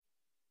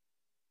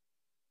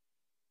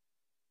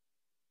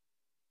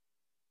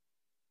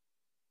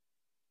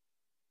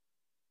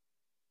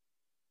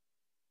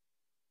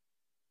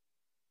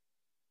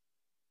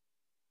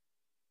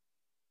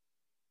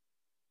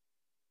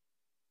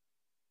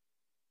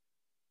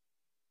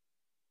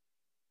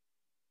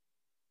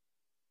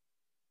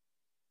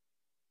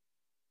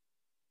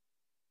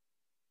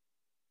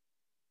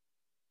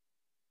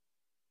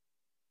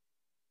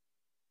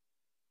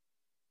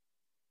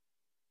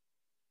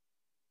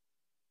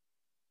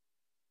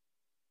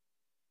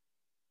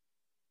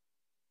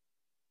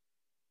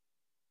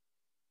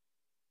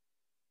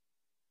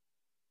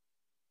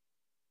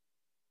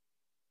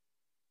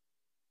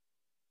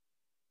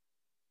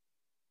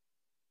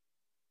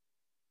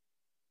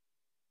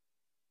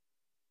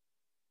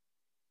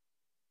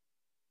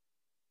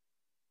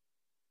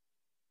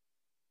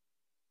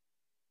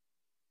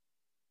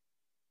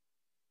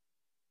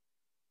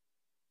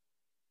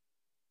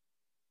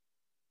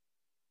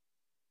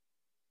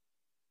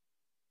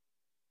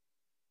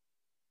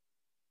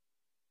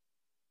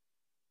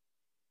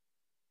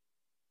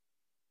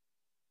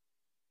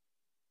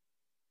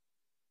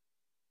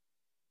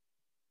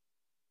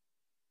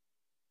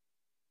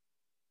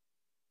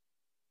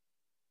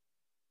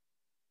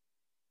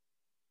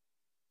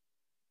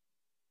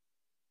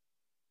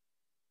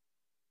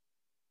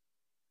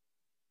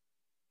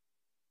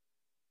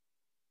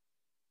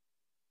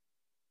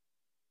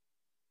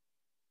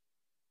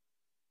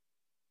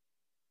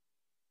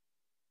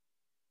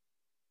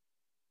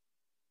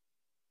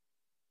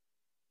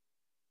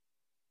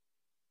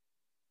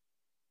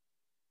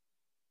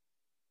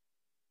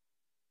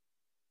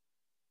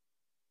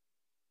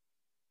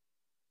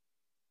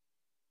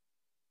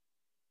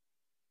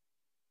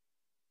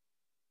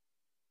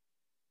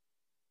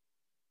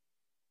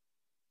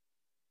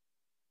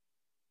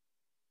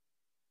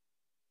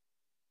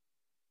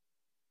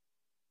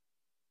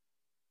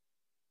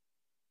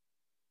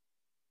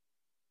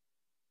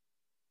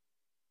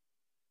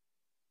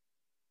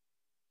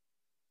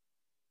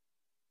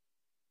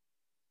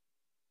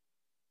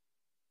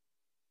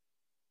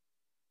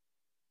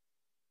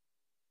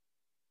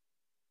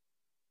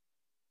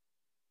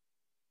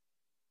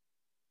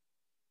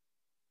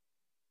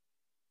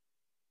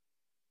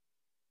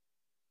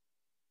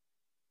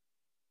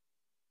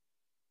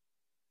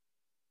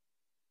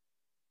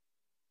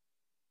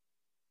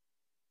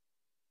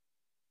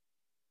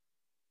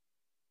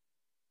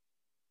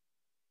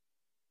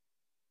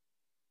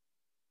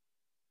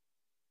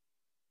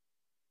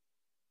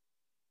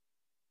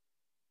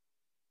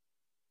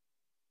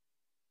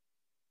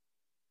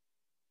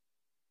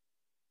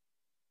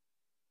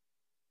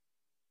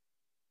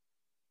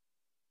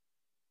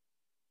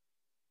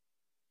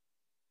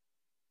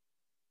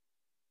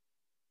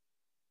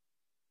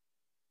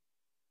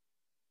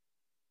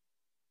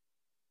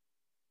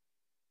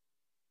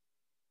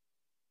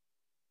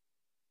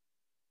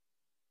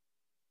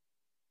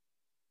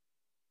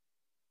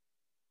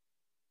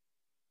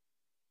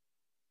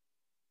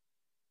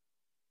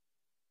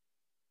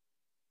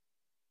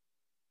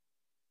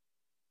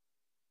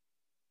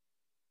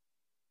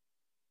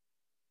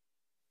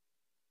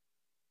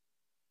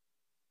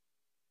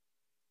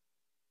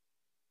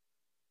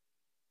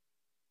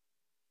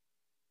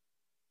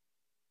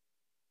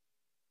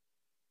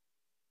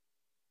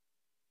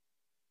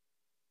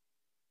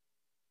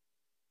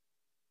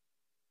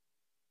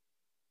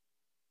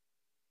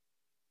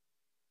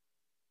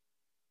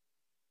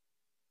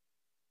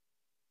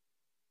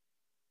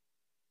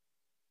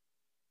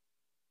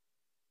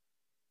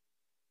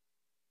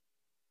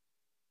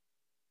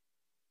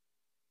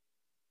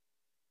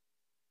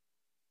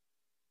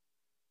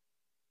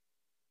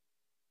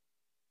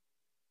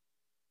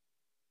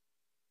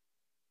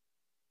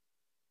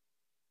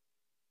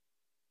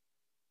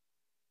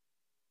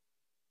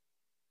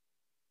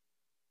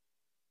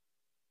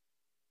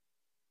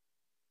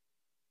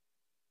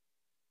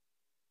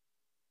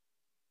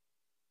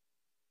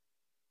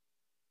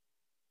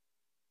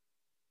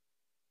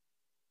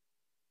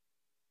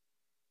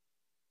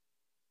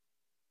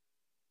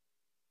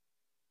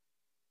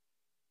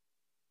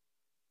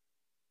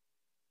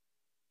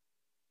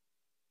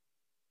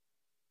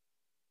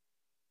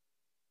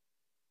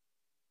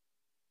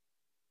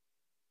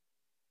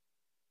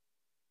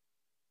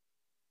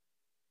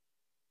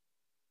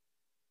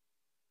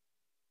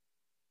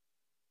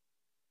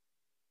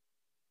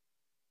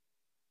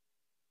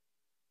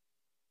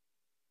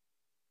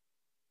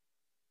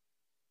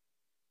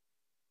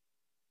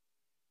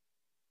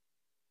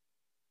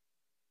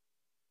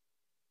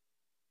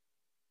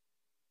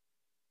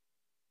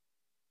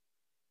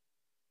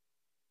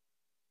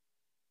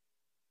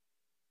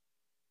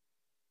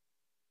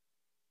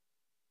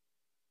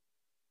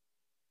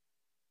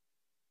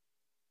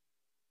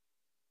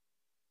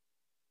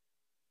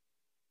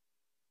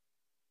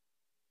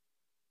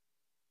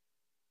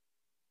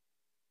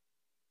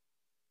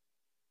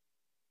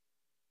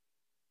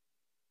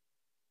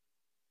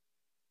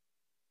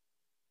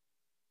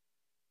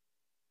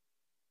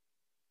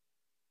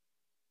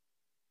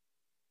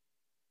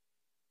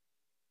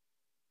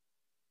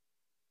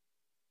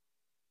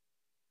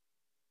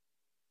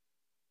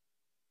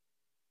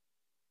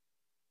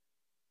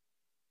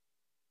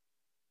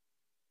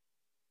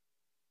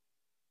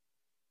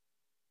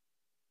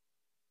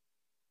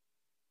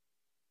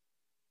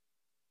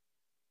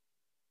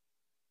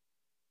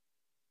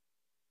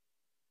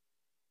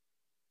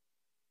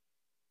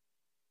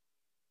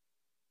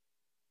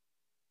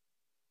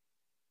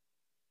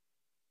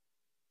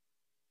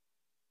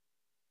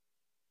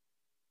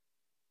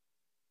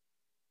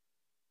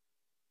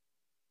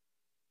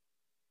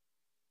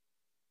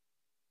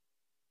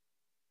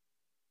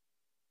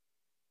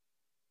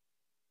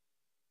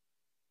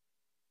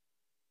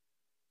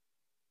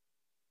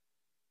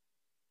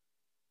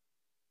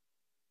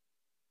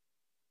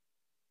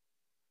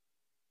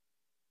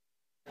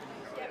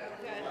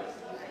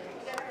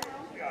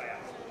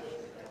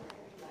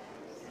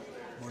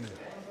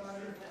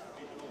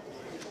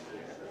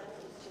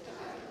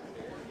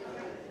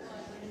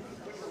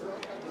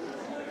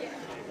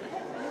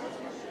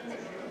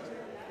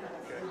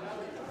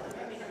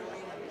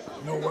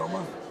No,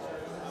 Wilma?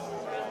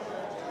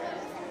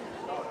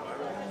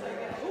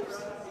 Oops.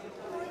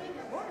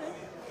 Morning.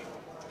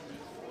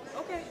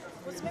 Okay,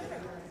 what's the matter?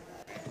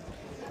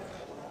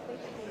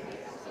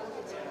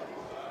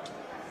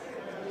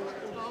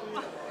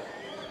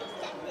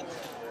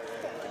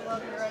 I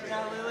love you right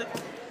now, Lily.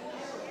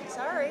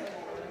 Sorry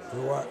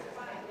For what?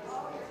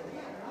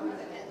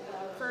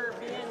 for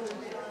being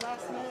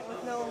last minute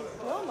with no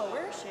Wilma.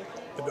 Where is she?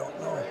 I don't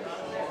know.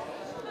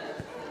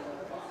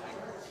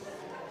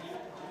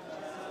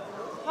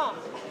 Huh.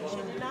 She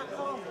did not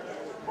call me.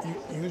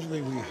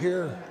 Usually we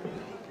hear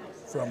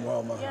from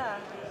Wilma. Yeah.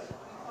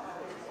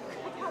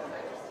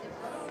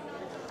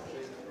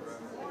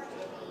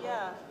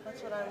 Yeah,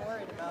 that's what I'm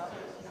worried about.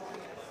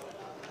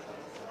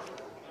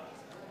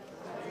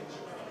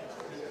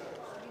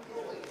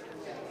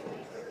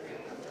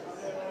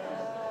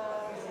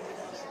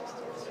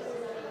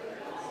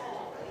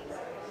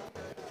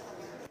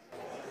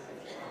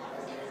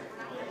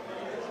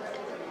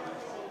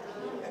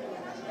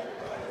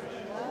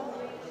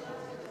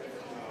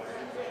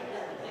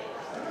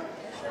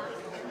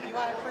 You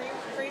want a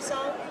free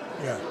song?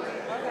 Yeah.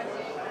 Okay.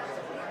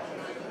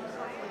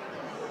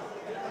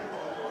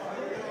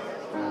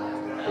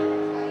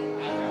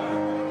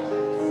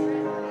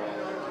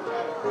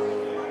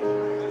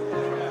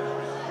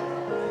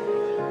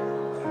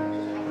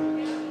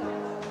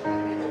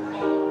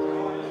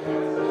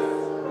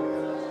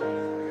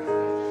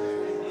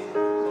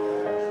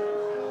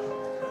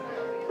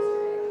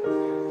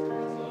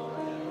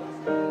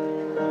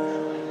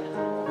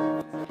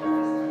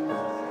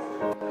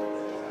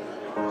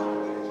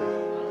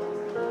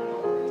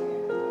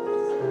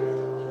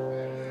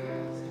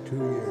 2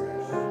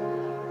 years.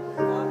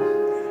 What?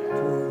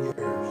 2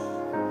 years.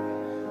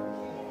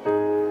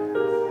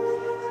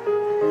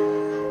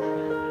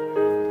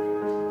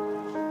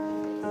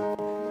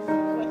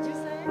 What'd you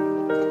say?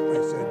 I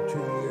said 2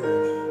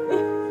 years.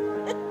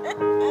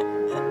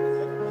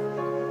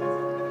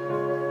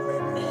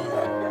 Maybe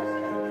one.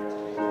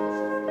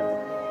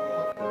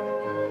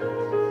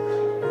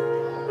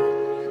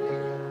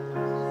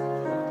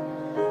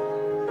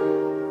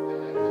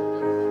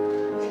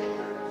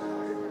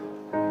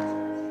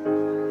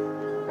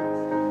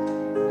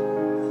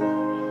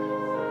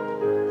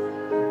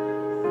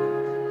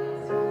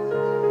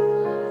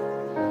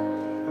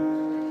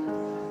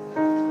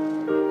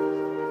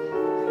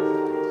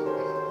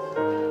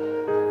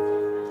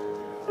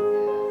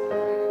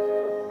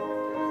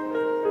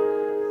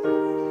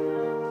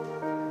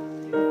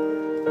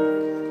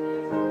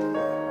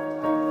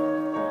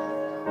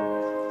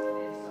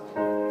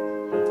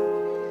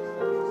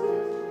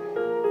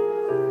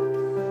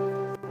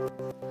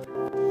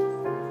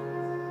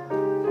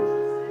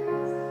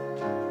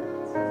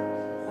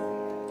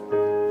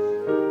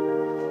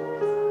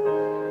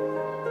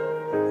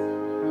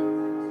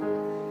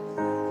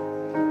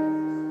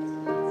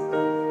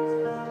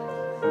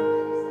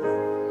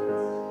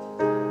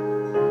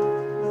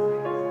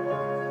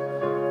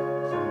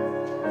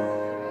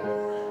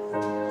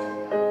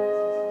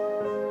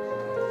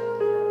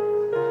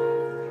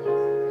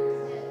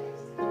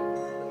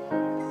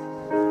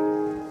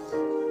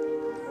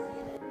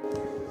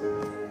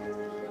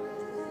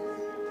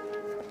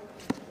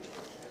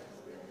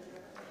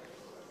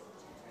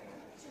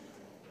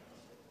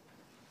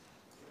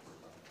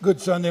 Good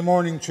Sunday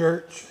morning,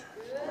 church.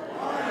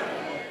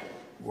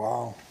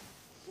 Wow.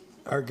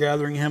 Our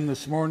gathering hymn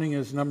this morning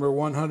is number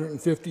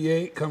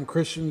 158, Come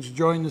Christians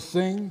Join to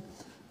Sing,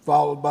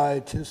 followed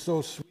by 'Tis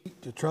So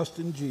Sweet to Trust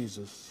in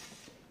Jesus.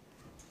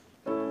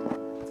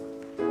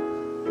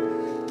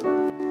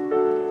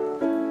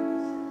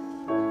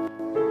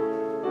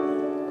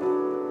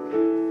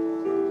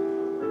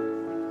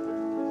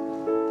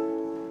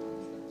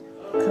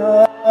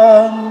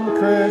 Come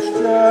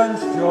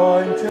Christians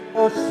join to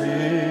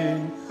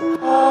sing,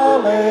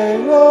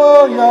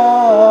 Alleluia,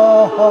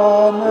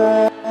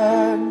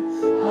 Amen.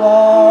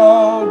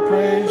 Loud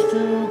praise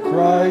to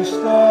Christ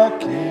the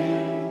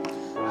King,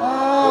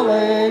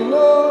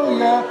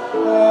 Alleluia,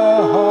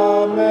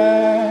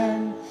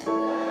 Amen.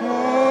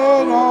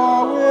 And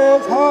all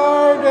with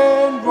heart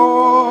and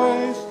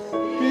voice,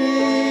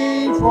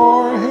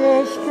 before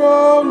his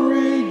throne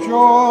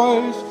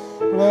rejoice,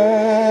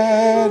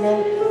 let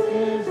us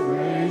his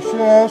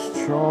gracious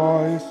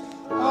choice,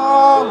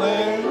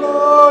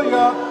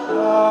 Alleluia.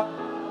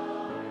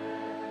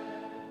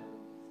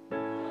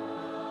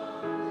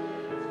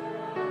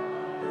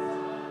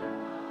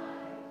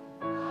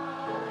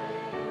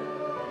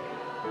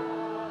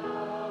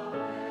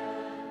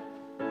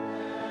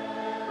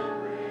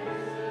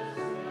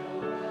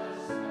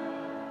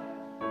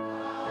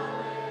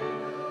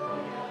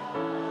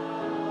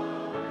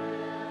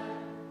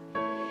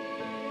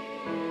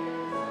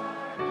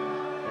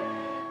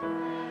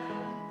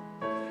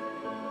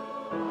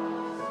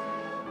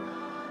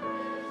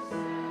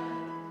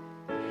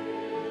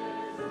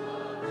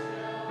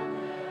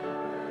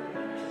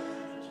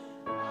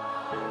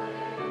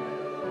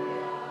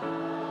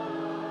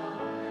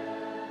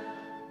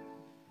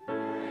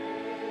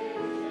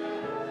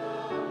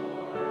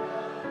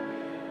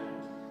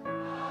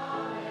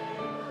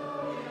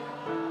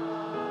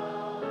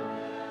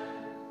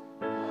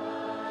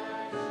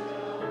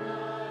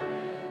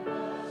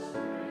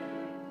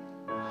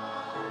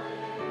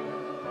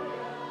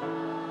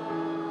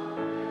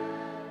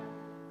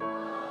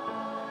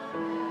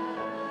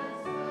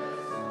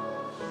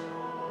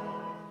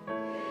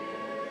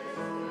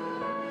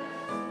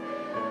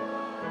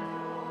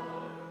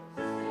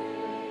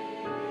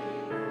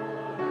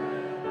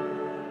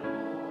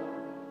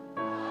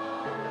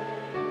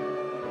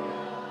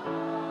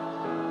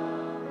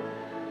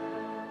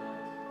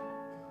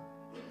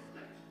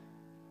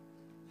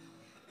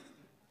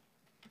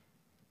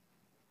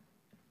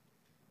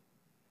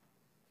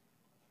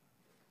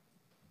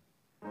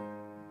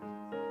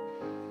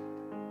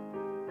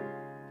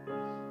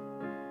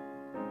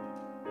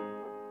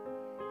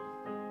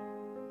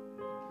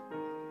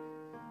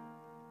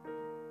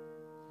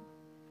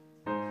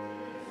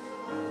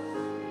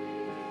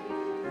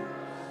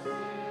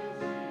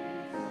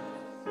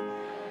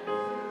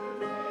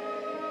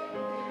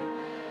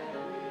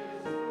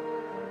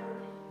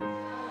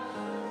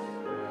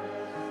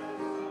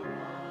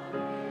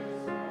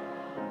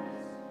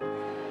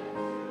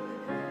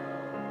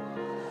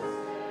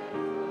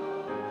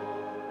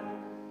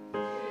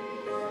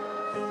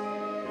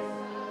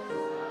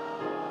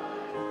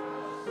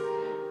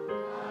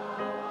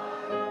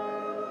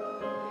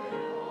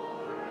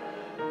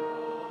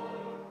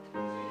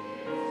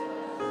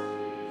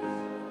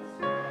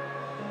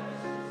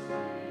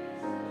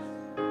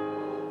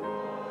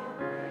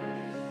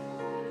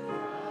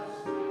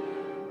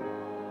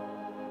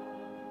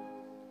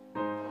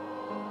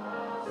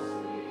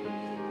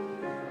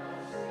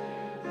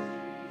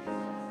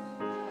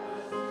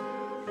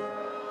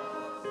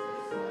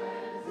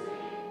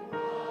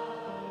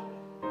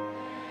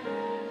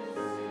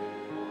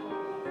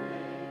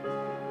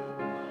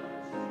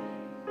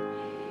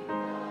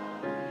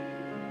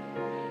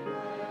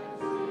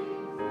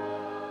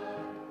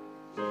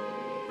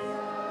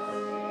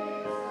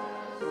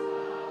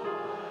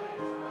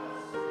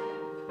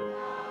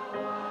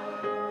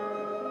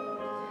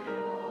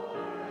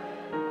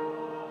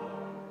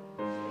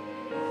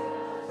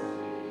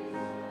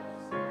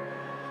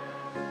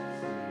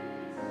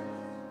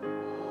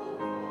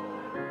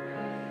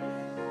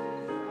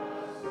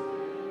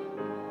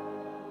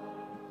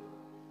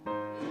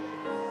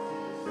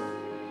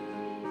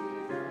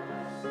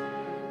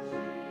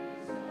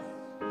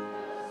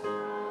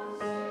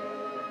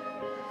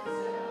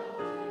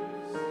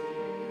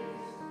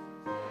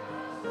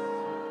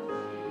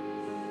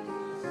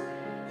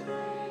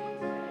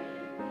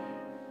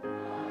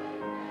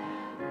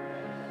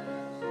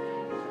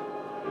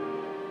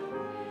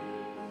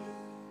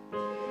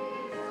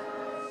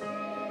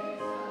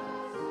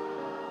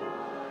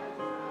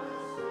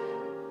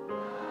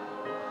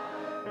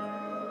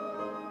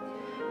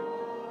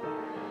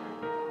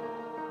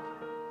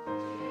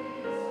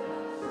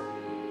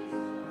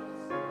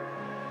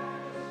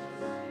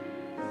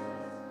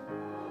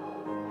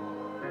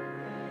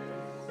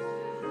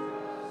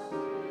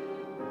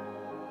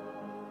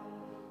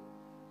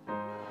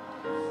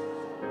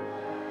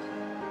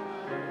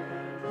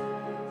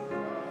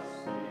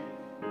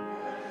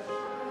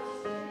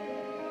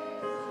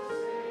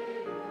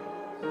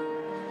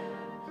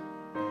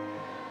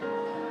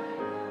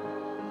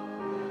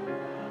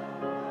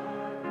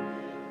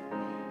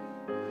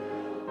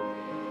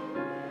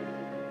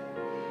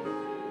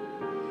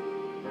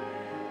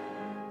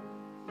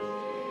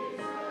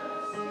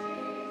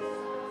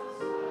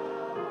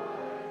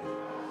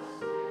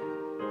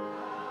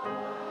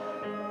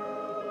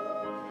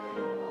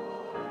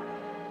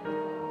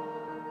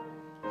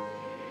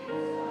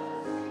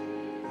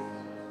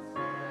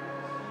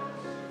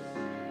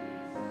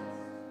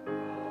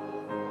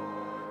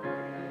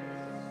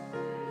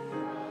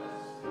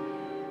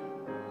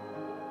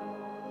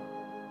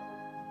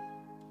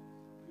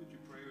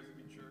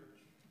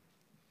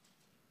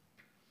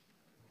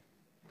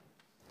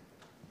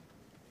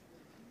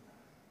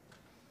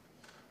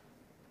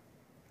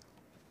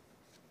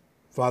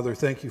 Father,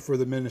 thank you for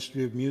the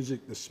ministry of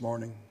music this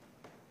morning.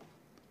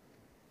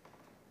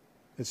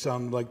 It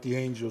sounded like the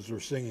angels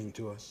were singing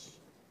to us.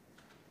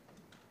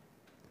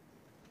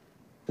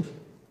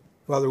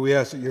 Father, we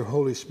ask that your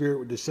Holy Spirit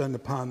would descend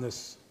upon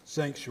this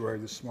sanctuary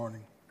this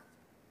morning,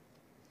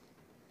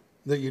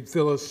 that you'd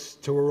fill us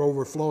till we're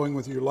overflowing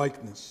with your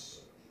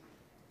likeness.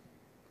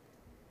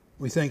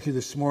 We thank you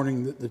this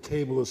morning that the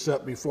table is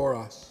set before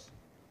us,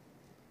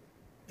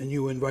 and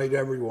you invite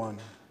everyone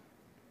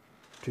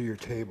to your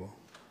table.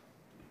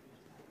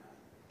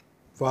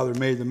 Father,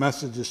 may the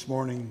message this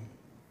morning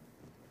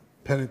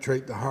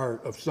penetrate the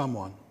heart of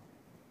someone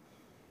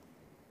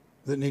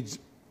that needs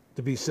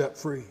to be set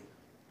free.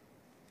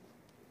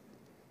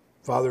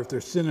 Father, if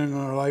there's sin in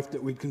our life,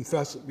 that we'd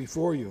confess it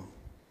before you.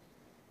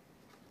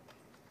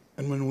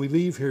 And when we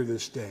leave here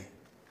this day,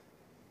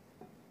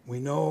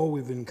 we know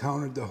we've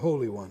encountered the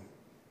Holy One,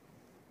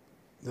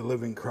 the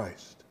living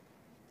Christ.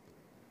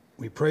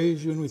 We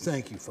praise you and we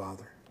thank you,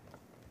 Father.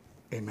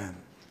 Amen.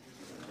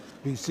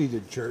 Be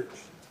seated, church.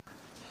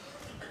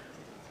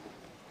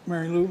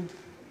 Mary Lou,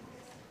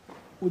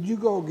 would you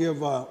go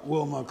give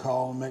Wilma a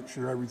call and make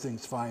sure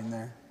everything's fine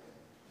there?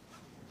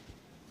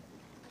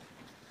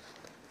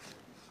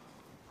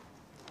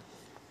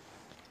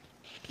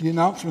 The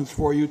announcements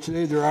for you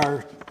today, there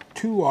are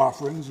two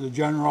offerings. The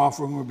general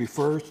offering will be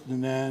first,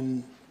 and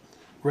then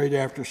right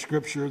after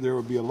Scripture, there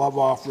will be a love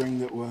offering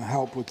that will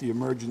help with the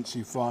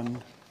emergency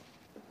fund.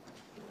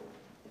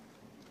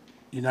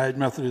 United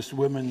Methodist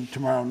Women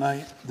tomorrow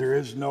night. There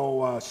is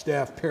no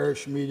staff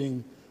parish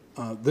meeting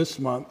this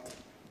month.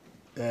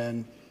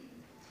 And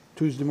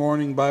Tuesday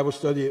morning, Bible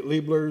study at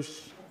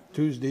Liebler's.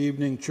 Tuesday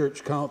evening,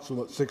 church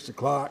council at 6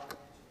 o'clock.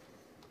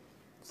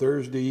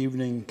 Thursday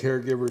evening,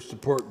 caregiver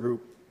support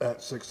group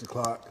at 6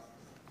 o'clock.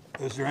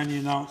 Is there any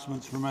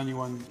announcements from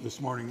anyone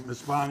this morning?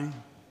 Ms. Bonnie?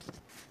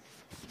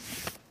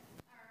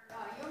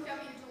 Our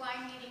UMW July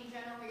meeting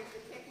generally is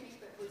the picnic,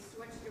 but we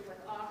switched it with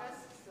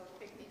August, so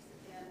picnics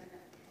in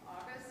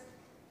August.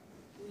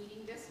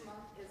 Meeting this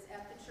month is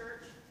at the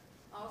church.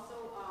 Also,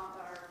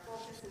 our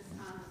focus is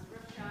on the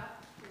thrift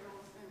shop. Carol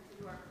is going to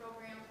do our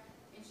program,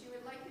 and she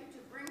would like you to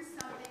bring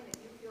something that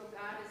you feel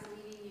God is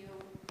leading you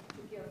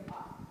to give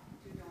up,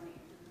 to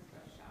donate to the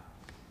thrift shop.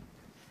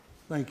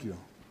 Thank you.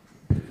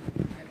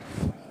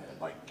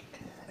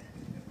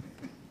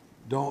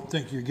 Don't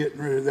think you're getting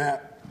rid of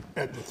that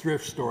at the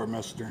thrift store,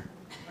 mister.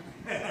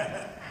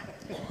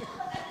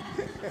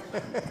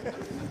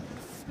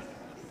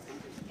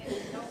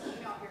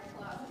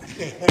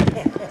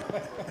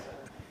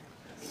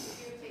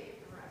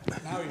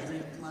 Now he's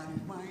reading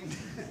Lonnie's mind.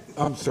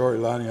 I'm sorry,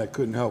 Lonnie, I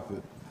couldn't help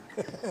it.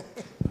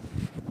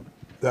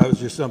 That was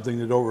just something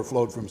that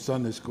overflowed from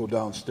Sunday school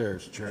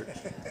downstairs, church.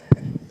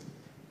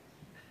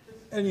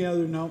 Any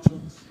other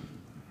announcements?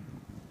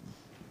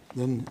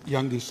 Then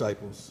young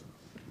disciples.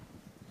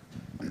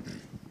 Are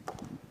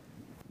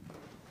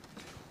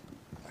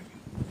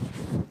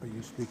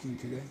you speaking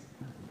today?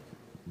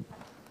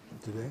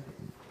 Today?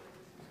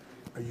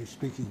 Are you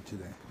speaking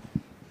today?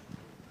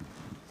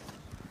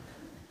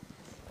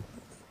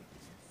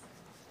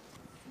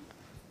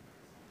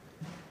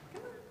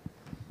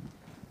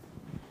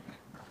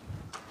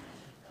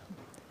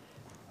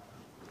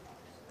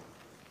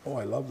 Oh,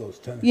 I love those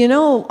tennis. You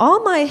know,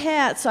 all my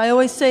hats, I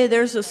always say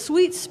there's a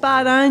sweet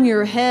spot on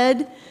your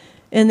head,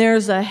 and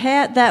there's a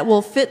hat that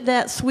will fit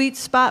that sweet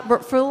spot.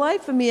 But for the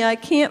life of me, I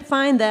can't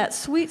find that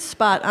sweet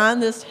spot on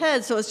this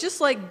head. So it's just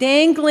like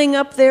dangling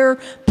up there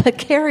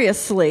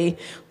precariously,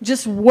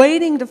 just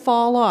waiting to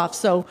fall off.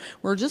 So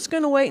we're just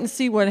going to wait and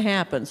see what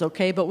happens,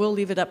 okay? But we'll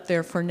leave it up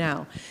there for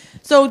now.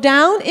 So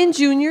down in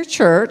junior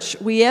church,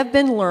 we have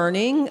been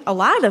learning a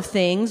lot of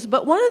things,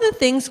 but one of the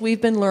things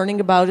we've been learning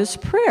about is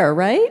prayer,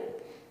 right?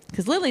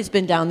 Because Lily's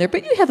been down there,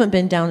 but you haven't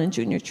been down in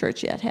junior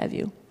church yet, have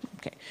you?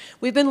 Okay.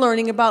 We've been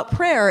learning about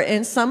prayer,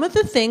 and some of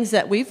the things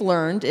that we've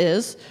learned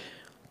is,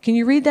 can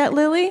you read that,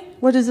 Lily?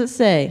 What does it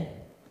say?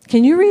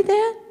 Can you read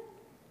that?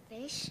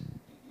 Fish.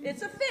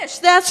 It's a fish.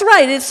 That's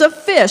right. It's a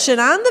fish.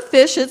 And on the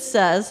fish it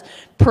says,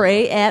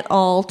 pray at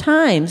all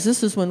times.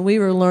 This is when we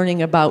were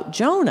learning about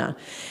Jonah.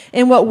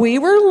 And what we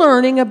were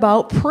learning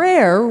about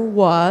prayer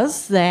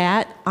was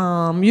that,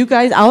 you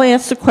guys, I'll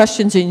ask the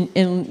questions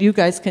and you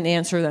guys can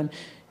answer them.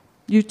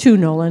 You too,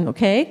 Nolan,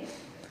 okay?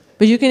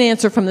 But you can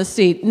answer from the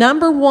seat.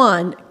 Number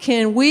one,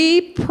 can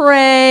we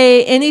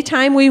pray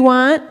anytime we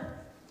want?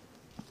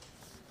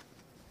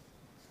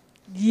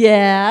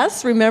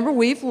 Yes. Remember,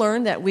 we've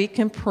learned that we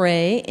can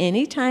pray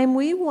anytime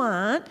we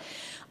want.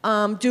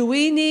 Do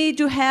we need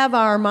to have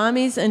our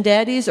mommies and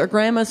daddies or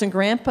grandmas and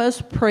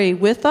grandpas pray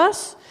with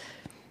us?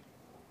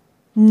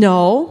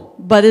 No.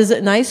 But is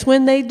it nice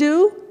when they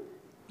do?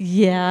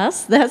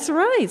 Yes, that's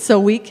right. So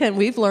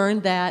we've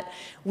learned that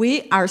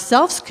we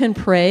ourselves can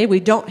pray. We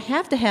don't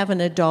have to have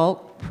an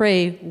adult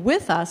pray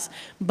with us,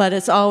 but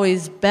it's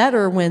always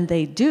better when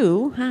they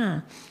do,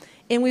 huh?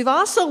 And we've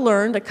also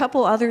learned a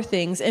couple other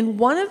things. And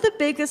one of the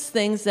biggest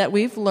things that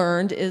we've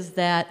learned is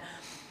that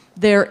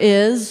there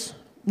is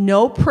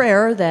no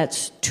prayer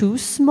that's too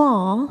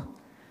small,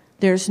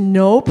 There's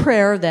no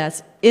prayer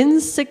that's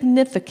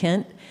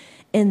insignificant,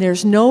 and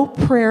there's no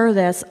prayer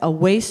that's a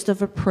waste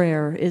of a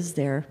prayer, is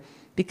there?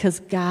 Because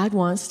God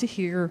wants to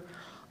hear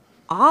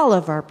all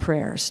of our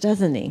prayers,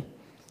 doesn't he?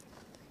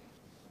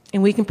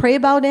 And we can pray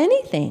about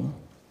anything.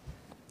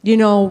 You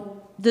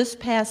know, this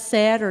past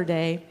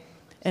Saturday,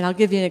 and I'll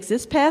give you an example.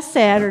 This past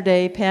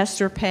Saturday,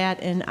 Pastor Pat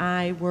and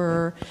I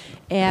were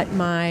at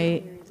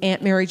my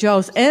Aunt Mary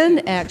Jo's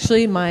and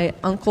actually my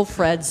Uncle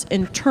Fred's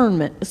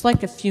internment. It's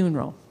like a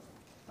funeral.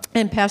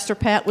 And Pastor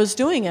Pat was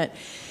doing it.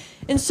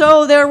 And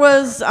so there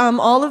was,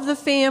 all of the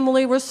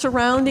family was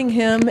surrounding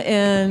him,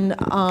 and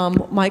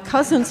my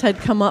cousins had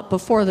come up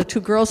before, the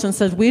two girls, and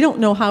said, we don't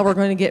know how we're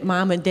going to get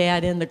Mom and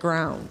Dad in the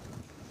ground.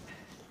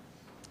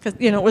 Because,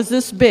 you know, it was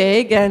this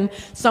big, and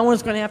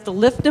someone's going to have to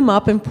lift him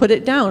up and put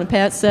it down. And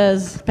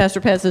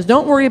Pastor Pat says,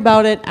 don't worry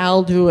about it,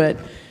 I'll do it.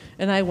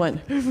 And I went,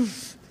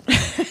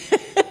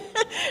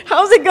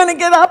 how's he going to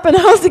get up and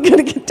how's he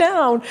going to get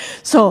down?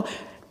 So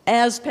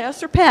as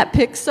Pastor Pat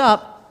picks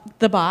up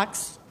the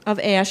box of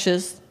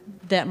ashes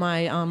that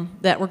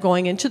that were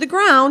going into the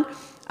ground,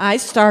 I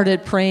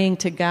started praying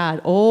to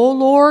God. Oh,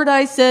 Lord,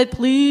 I said,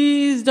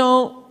 please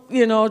don't,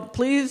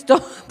 please,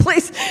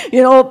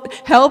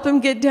 help him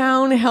get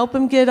down, help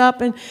him get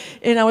up. And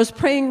I was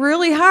praying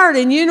really hard.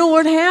 And you know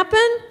what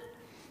happened?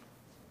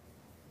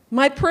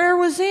 My prayer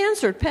was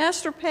answered.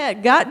 Pastor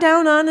Pat got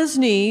down on his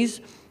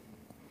knees,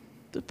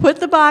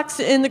 put the box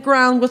in the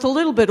ground with a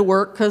little bit of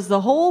work because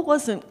the hole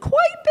wasn't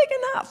quite big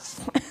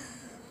enough.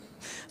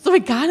 So we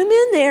got him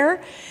in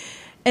there.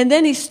 And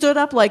then he stood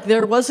up like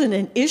there wasn't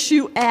an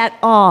issue at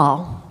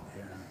all.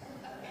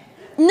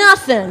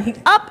 Nothing. He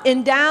up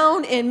and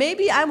down, and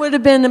maybe I would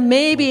have been,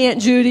 maybe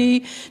Aunt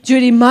Judy.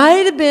 Judy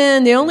might have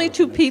been the only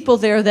two people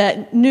there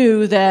that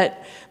knew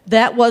that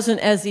that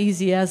wasn't as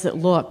easy as it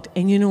looked.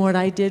 And you know what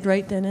I did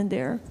right then and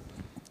there?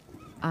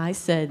 I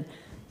said,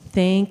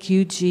 thank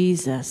you,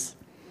 Jesus.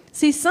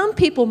 See, some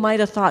people might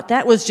have thought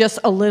that was just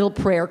a little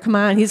prayer. Come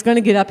on, he's going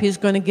to get up, he's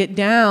going to get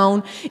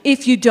down,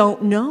 if you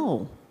don't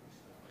know.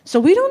 So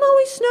we don't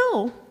always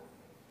know,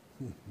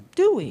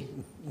 do we?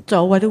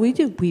 So what do?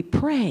 We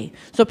pray.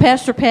 So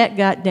Pastor Pat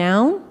got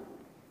down,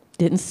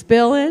 didn't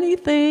spill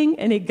anything,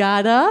 and he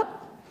got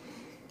up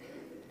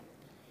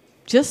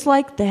just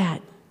like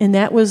that. And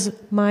that was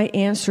my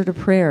answer to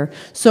prayer.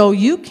 So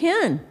you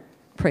can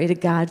pray to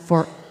God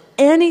for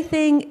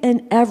anything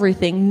and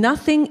everything.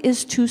 Nothing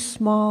is too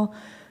small.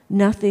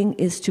 Nothing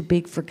is too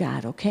big for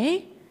God,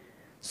 okay?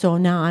 So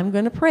now I'm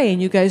going to pray,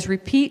 and you guys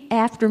repeat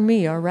after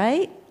me, all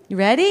right? You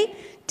ready?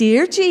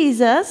 Dear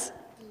Jesus,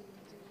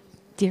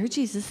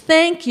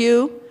 thank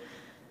you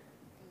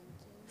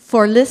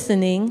for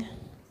listening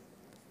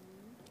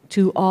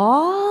to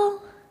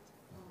all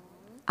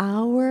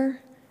our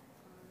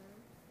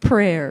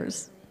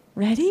prayers.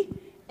 Ready?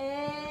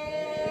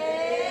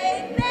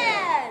 Amen.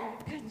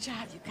 Good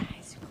job, you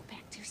guys. Go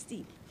back to your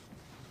seat.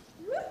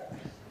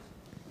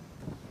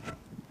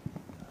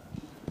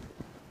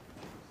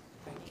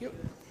 Thank you.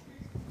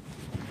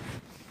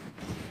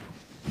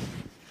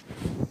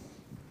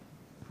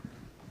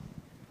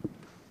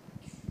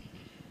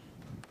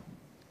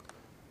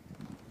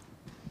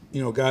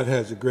 You know, God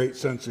has a great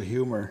sense of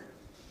humor.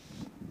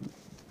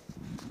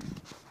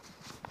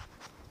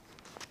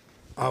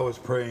 I was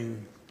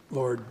praying,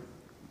 Lord,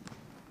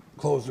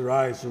 close their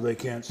eyes so they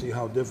can't see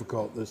how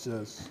difficult this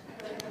is.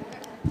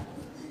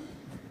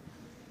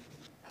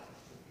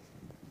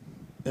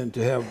 And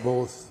to have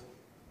both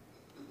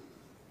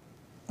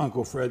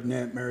Uncle Fred and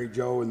Aunt Mary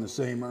Jo in the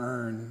same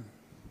urn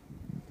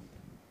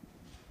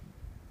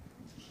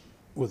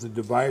with a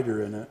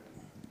divider in it.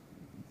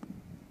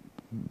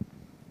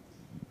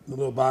 The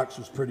little box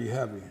was pretty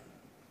heavy.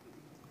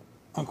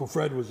 Uncle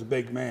Fred was a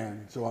big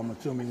man, so I'm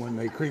assuming when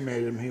they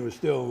cremated him, he was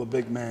still a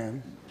big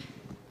man,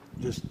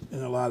 just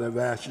in a lot of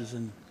ashes.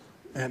 And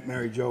Aunt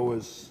Mary Jo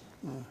was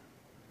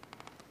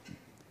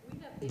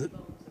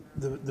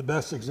the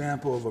best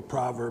example of a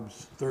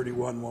Proverbs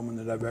 31 woman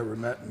that I've ever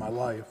met in my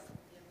life.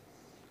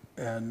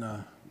 And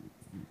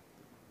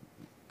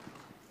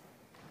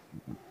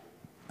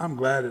I'm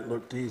glad it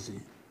looked easy.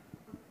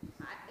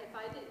 If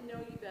I didn't know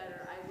you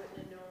better, I wouldn't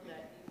have known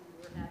that you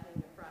were having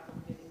a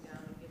problem getting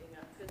down and getting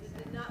up, because it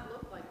did not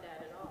look like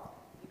that at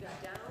all. You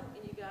got down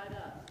and you got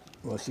up.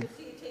 Well, I could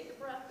see you take a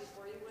breath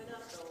before you went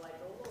up, though, like,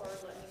 oh, Lord,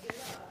 let me get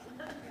up.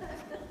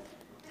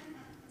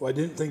 Well, I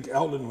didn't think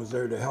Eldon was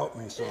there to help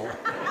me, so.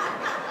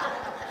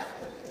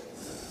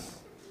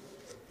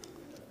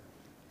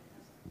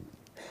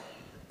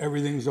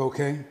 Everything's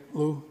okay,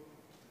 Lou?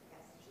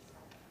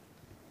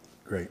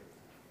 Great.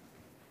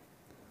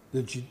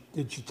 Did you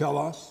tell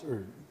us,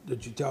 or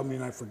did you tell me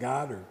and I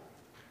forgot, or?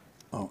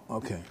 Oh,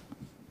 okay.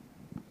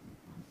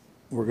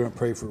 We're going to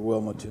pray for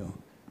Wilma too.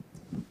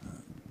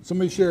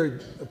 Somebody share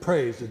a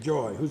praise, a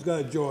joy. Who's got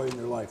a joy in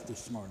their life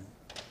this morning?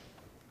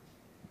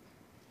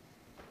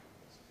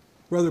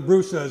 Brother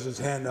Bruce has his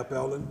hand up,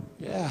 Eldon.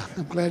 Yeah,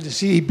 I'm glad to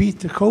see he beat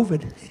the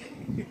COVID.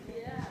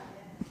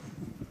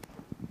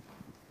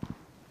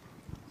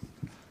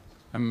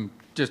 I'm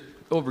just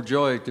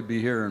overjoyed to be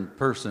here in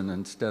person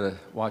instead of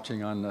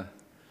watching on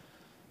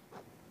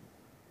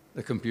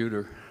the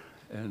computer.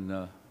 And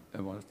I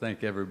want to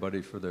thank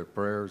everybody for their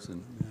prayers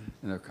and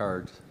their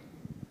cards.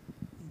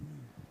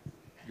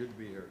 Good to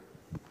be here.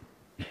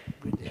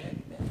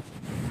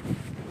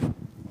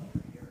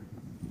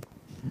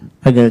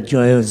 I got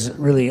joy. It was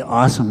really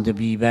awesome to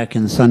be back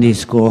in Sunday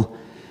school.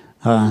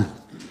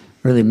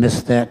 Really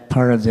missed that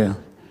part of the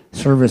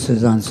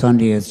services on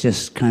Sunday. It's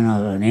just kind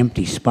of an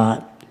empty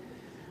spot.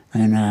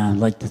 And I'd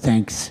like to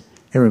thank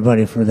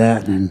everybody for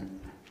that.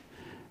 And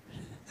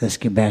let's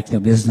get back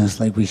to business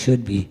like we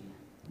should be.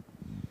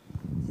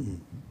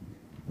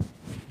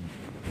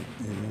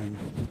 Amen.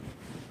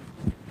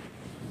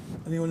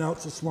 Anyone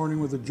else this morning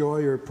with a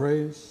joy or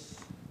praise?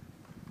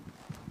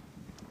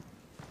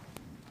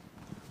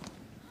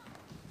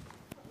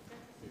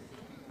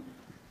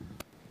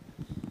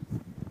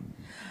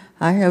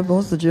 I have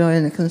both the joy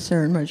and the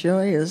concern. My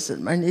joy is that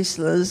my niece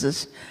Liz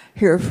is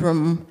here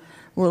from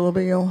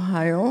Willoughby,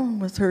 Ohio,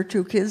 with her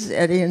two kids,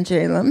 Eddie and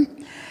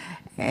Jalen.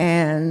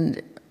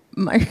 And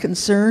my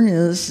concern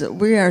is that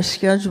we are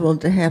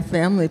scheduled to have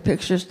family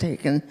pictures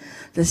taken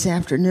this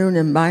afternoon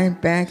in my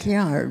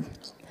backyard.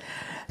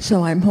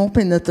 So I'm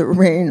hoping that the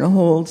rain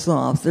holds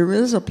off. There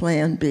is a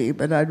plan B,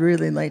 but I'd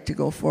really like to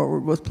go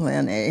forward with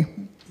plan A.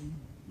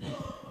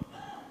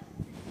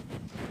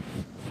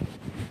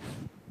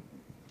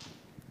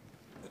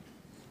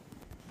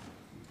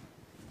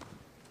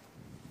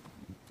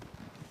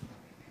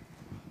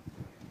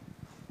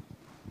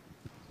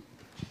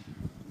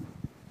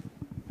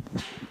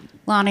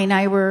 Lonnie and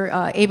I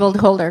were able to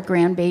hold our new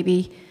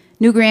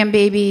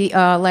grandbaby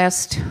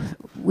last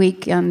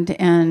weekend,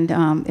 and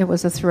it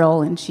was a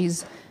thrill, and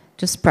she's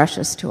just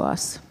precious to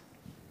us.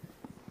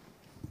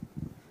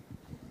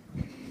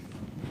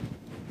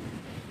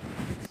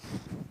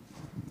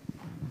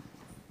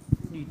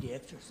 Need the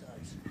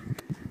exercise.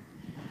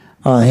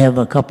 I have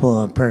a couple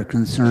of prayer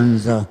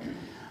concerns.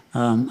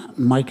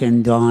 Mike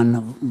and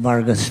Dawn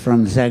Vargas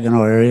from the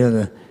Saginaw area,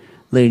 the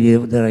lady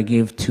that I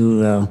gave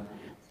to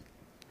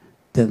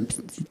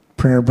the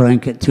prayer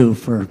blanket to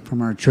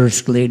from our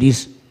church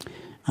ladies.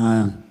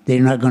 They're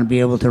not going to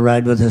be able to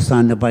ride with us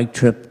on the bike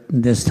trip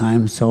this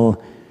time,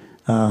 so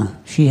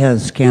she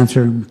has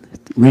cancer.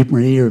 We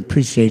really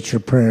appreciate your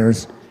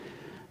prayers.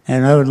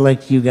 And I would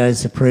like you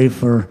guys to pray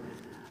for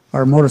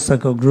our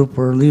motorcycle group.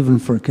 We're leaving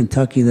for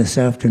Kentucky this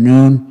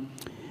afternoon,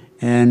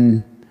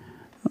 and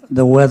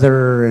the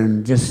weather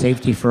and just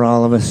safety for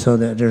all of us so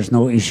that there's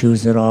no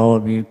issues at all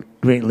would be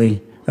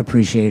greatly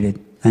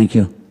appreciated. Thank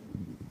you.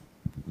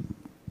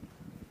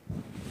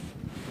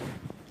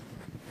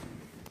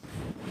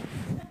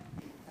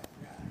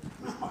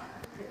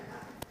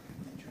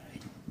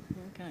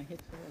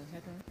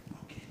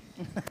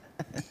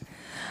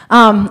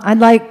 I'd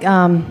like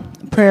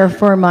prayer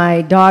for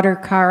my daughter,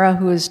 Cara,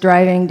 who is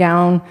driving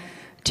down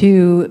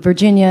to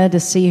Virginia to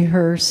see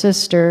her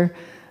sister,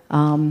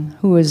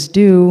 who is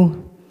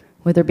due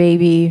with her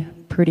baby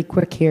pretty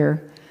quick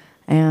here.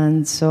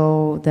 And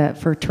so that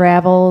for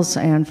travels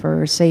and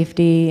for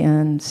safety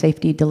and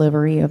safety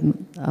delivery of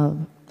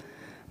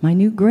my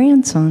new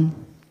grandson.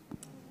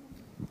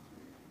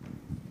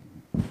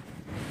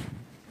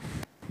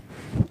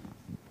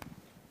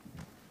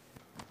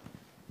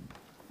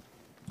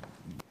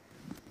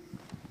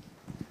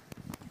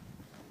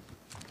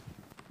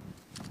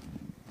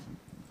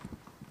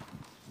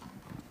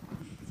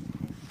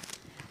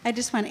 I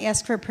just want to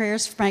ask for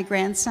prayers for my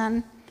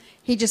grandson.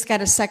 He just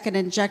got a second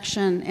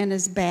injection in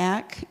his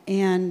back,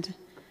 and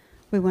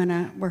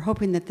we're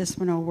hoping that this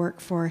one will work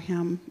for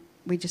him.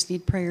 We just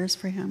need prayers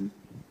for him.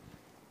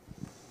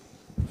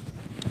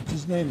 What's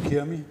his name,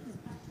 Kimmy?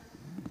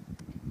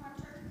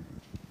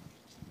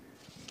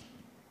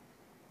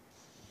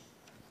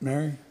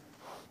 Mary?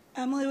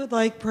 Emily would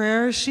like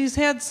prayer. She's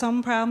had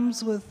some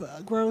problems with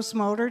gross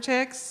motor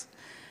tics,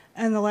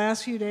 and the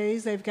last few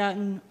days they've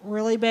gotten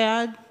really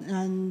bad,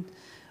 and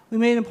we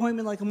made an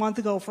appointment like a month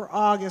ago for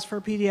August for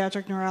a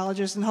pediatric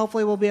neurologist, and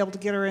hopefully we'll be able to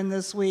get her in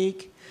this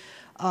week.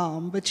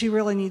 But she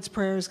really needs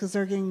prayers because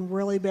they're getting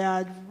really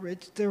bad.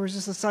 There was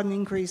just a sudden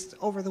increase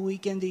over the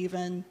weekend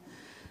even.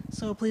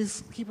 So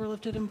please keep her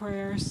lifted in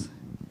prayers.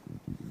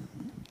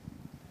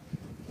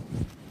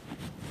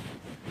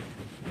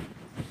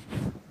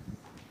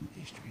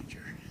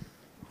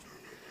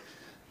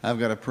 I've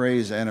got a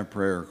praise and a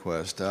prayer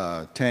request.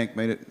 Tank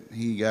made it.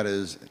 He got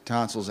his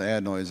tonsils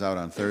adenoids out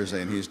on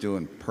Thursday, and he's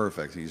doing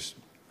perfect. He's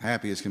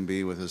happy as can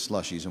be with his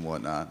slushies and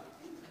whatnot.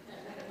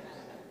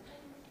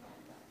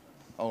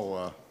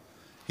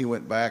 He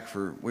went back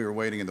we were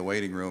waiting in the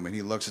waiting room, and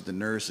he looks at the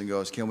nurse and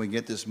goes, "Can we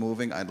get this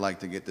moving? I'd like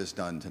to get this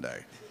done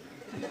today."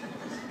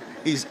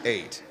 He's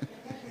 8.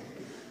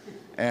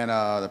 And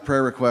the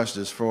prayer request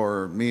is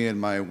for me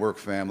and my work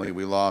family.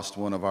 We lost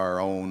one of our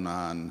own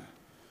on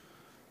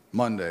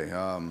Monday.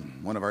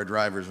 One of our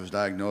drivers was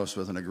diagnosed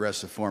with an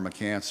aggressive form of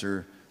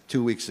cancer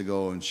 2 weeks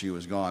ago, and she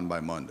was gone by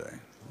Monday.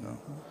 So,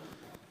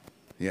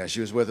 yeah,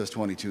 she was with us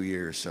 22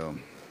 years. So,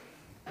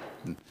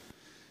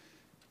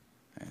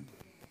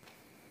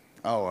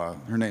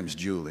 her name's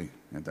Julie.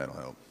 if that'll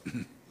help.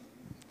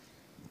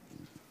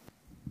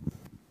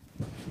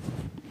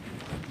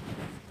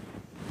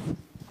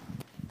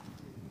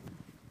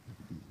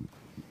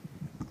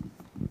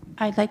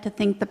 I'd like to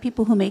thank the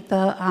people who make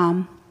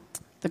the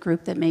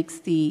group that makes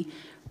the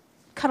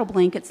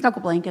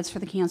snuggle blankets for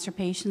the cancer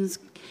patients.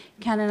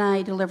 Ken and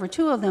I delivered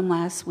 2 of them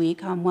last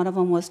week. One of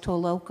them was to a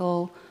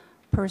local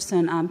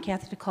person,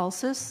 Kathy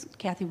DeCulsis,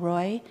 Kathy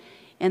Roy,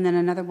 and then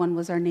another one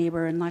was our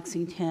neighbor in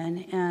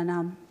Lexington.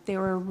 And they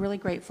were really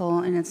grateful,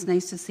 and it's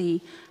nice to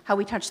see how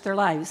we touch their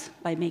lives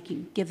by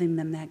giving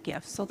them that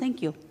gift. So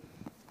thank you.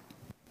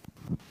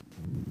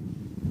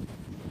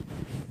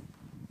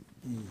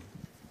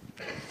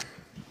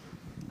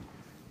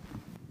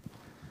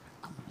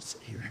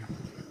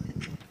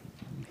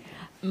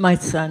 My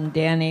son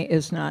Danny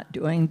is not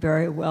doing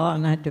very well,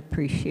 and I'd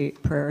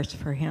appreciate prayers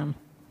for him.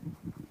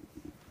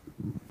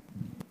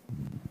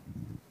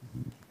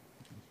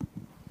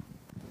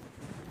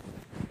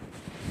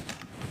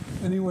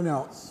 Anyone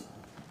else?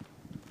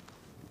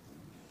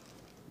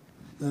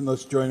 Then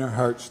let's join our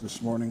hearts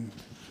this morning.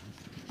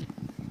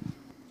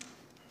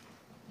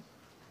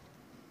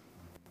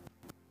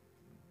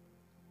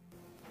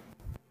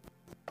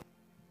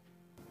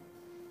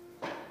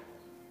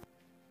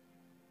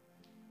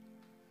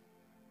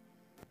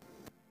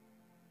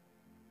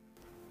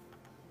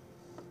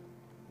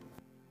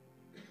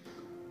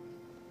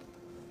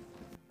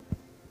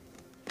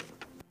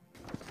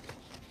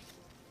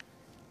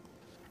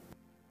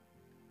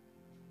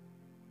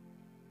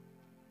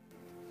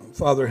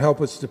 Father, help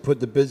us to put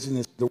the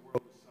busyness of the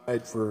world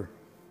aside for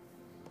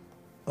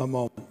a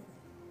moment.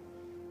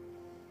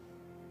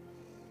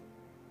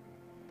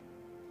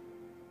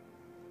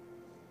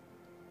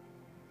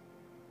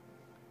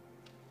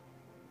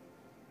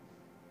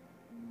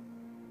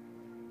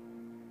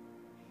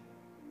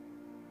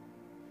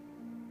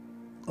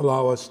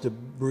 Allow us to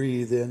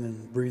breathe in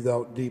and breathe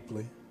out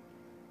deeply.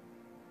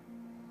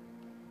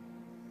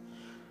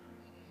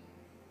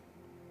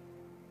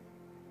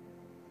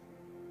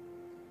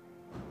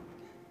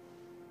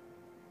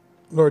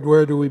 Lord,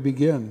 where do we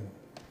begin?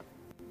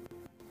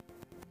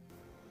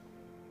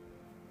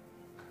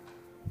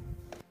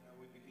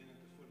 We begin at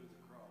the foot of the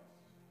cross.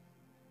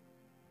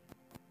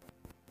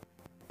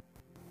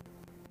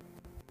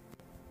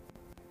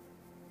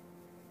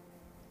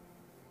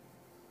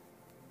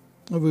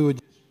 If we would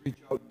just reach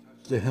out and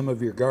touch the hem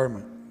of your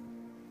garment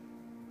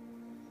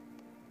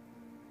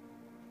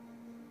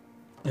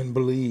and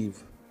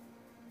believe.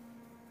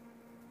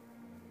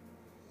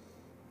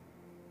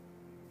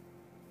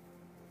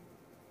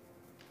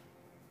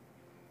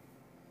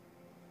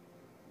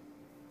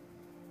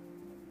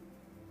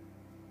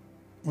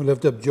 We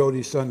lift up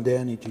Jody's son,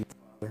 Danny, to you,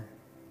 Father.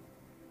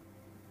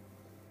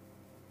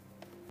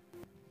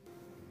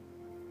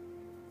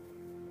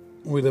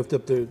 We lift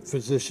up the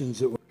physicians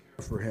that will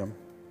care for him.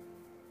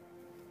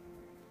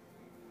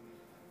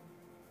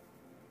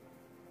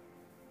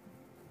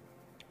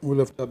 We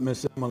lift up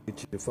Miss Emily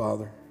to you,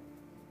 Father.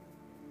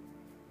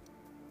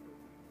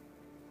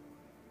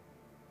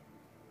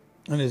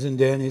 And as in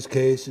Danny's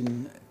case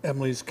and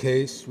Emily's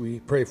case, we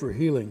pray for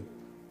healing.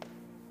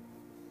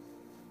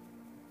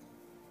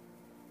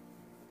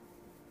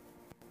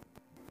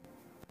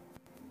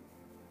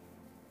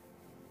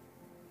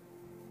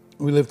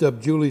 We lift up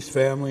Julie's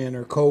family and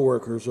her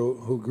co-workers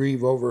who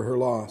grieve over her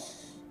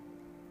loss.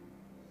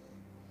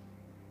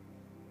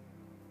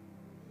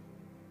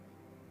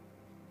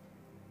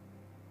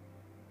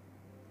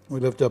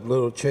 We lift up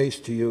little Chase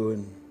to you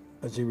and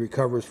as he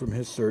recovers from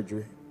his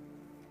surgery.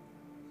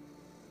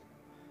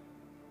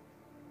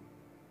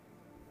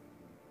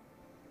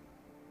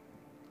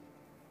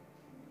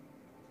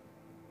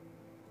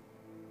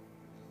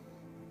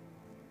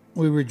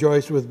 We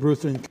rejoice with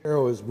Bruce and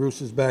Carol as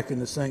Bruce is back in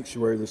the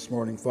sanctuary this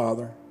morning,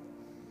 Father,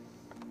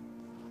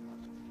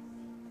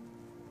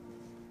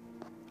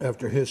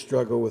 after his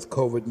struggle with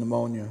COVID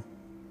pneumonia.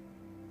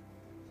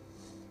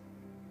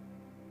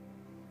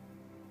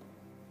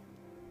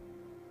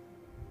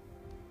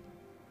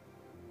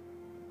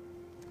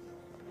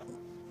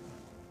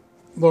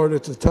 Lord,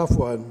 it's a tough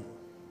one.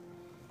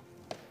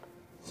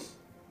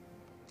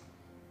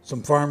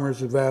 Some farmers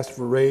have asked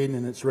for rain,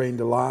 and it's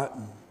rained a lot.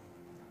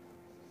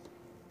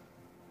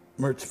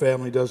 Mert's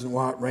family doesn't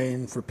want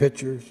rain for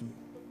pictures.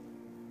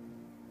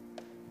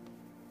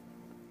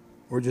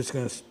 We're just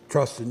going to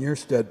trust in your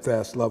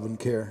steadfast love and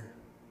care.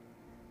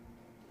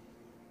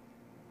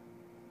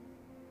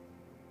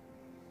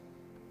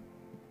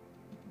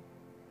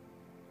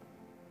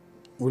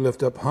 We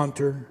lift up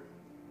Hunter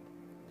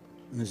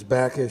and his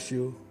back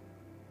issue.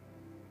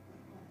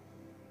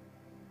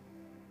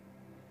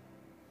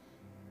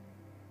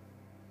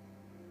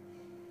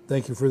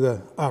 Thank you for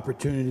the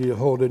opportunity to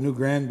hold a new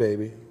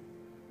grandbaby.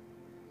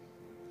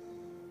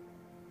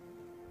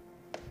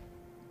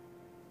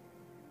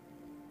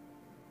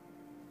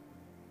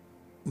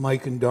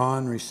 Mike and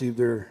Dawn received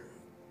their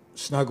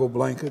snuggle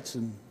blankets,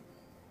 and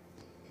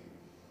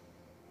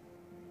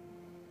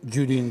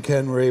Judy and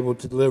Ken were able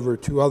to deliver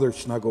 2 other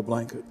snuggle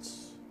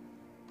blankets.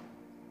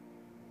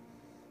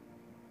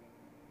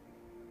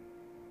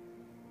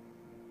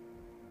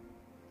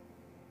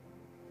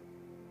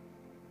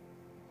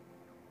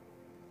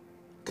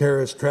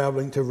 Kara's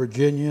traveling to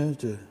Virginia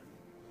to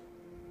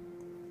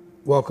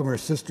welcome her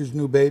sister's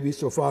new baby.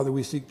 So, Father,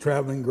 we seek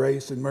traveling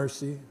grace and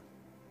mercy.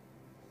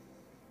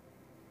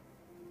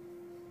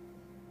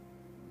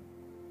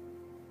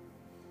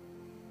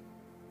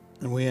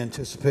 And we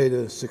anticipate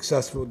a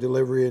successful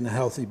delivery and a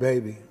healthy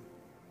baby.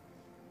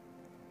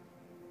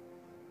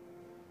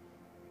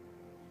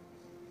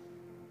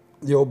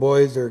 The old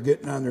boys are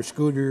getting on their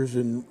scooters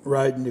and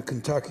riding to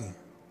Kentucky.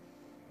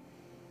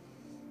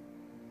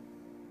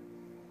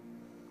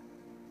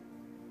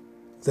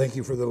 Thank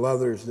you for the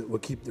leathers that will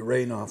keep the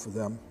rain off of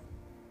them.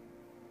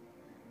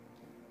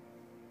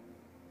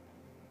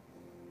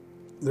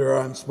 There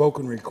are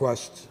unspoken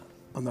requests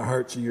on the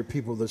hearts of your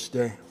people this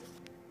day.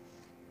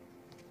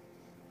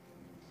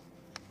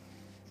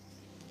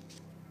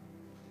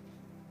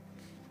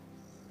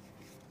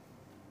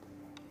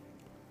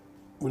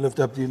 We lift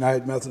up the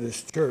United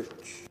Methodist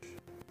Church.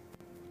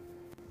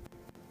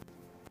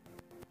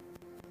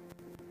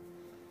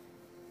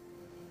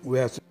 We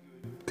ask that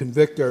you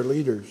convict our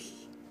leaders.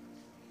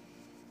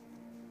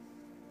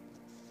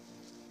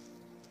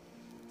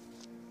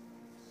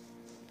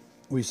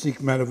 We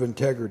seek men of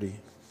integrity.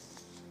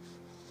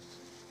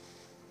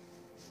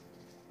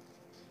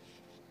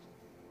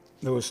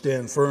 That will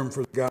stand firm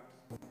for the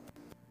gospel.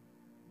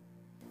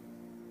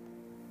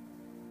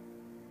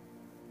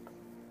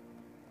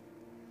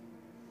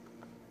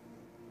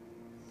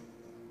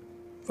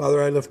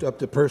 Father, I lift up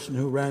the person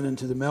who ran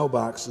into the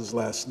mailboxes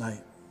last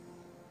night.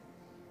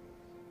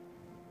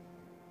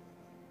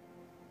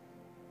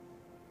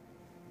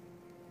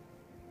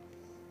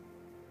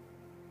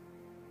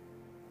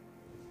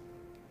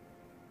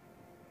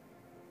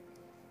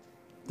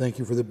 Thank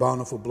you for the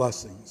bountiful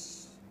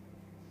blessings.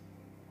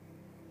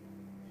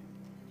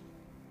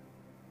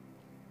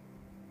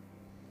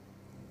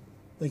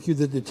 Thank you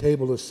that the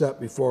table is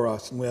set before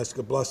us, and we ask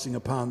a blessing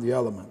upon the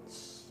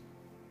elements.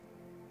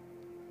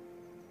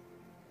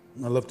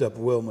 And I lift up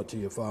Wilma to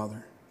you,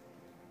 Father.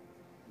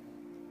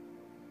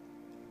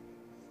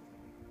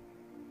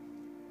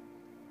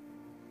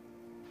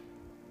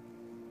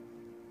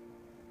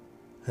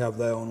 Have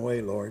thy own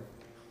way, Lord.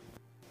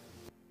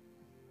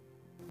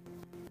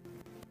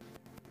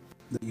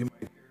 That you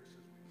might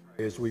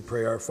hear us as we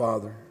pray our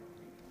Father,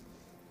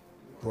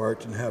 who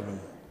art in heaven.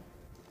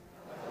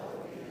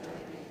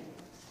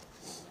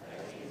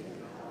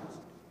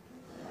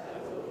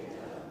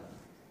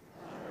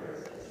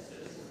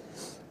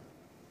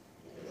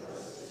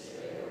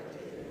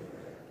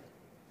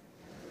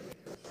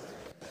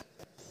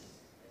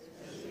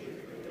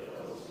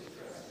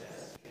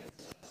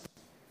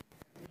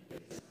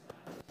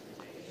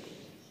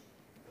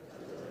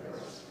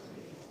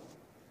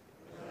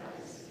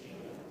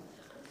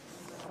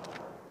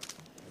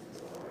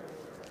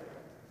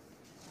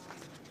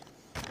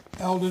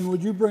 Eldon,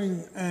 would you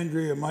bring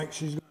Andrea Mike?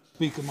 She's going to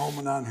speak a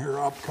moment on her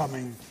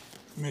upcoming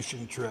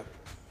mission trip.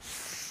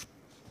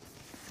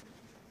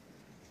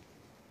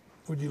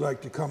 Would you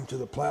like to come to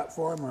the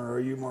platform, or are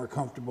you more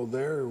comfortable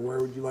there, or where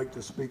would you like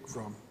to speak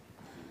from?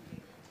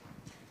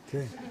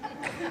 Okay.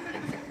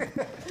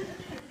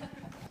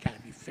 Gotta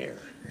be fair.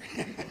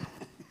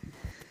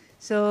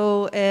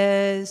 So,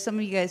 as some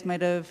of you guys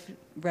might have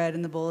read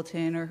in the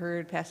bulletin or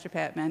heard Pastor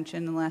Pat mention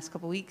in the last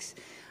couple weeks,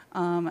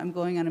 I'm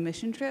going on a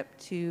mission trip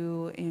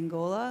to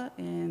Angola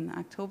in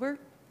October.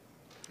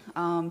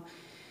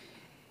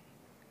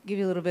 Give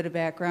you a little bit of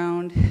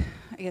background.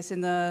 I guess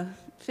in the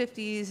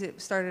 50s, it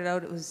started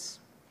out, it was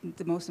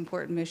the most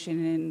important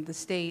mission in the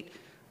state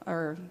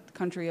or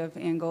country of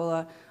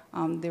Angola.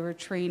 They were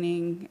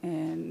training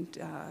and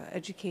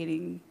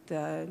educating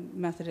the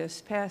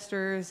Methodist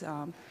pastors,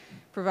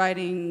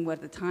 providing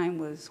what at the time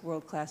was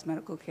world-class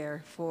medical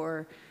care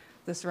for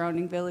the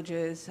surrounding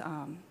villages.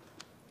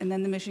 And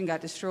then the mission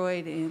got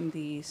destroyed in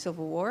the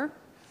Civil War.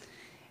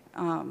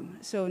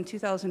 So in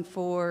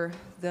 2004,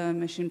 the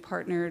mission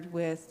partnered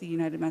with the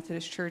United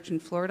Methodist Church in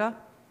Florida,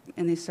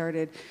 and they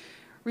started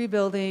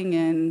rebuilding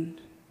and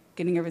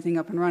getting everything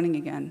up and running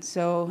again.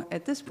 So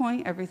at this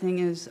point, everything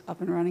is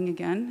up and running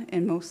again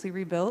and mostly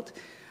rebuilt.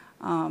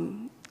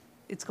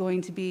 It's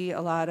going to be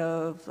a lot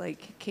of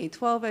like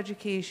K-12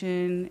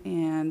 education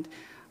and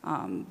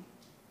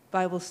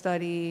Bible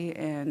study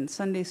and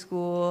Sunday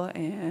school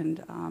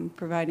and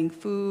providing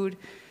food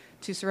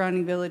to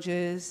surrounding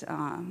villages.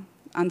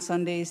 On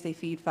Sundays, they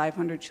feed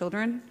 500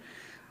 children.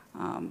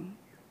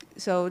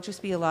 So it'll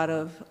just be a lot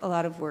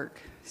of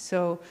work.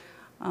 So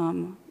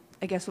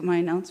I guess what my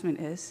announcement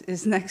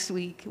is next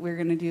week we're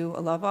going to do a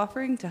love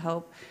offering to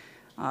help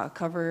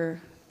cover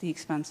the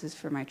expenses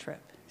for my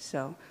trip.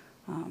 So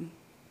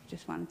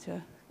just wanted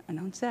to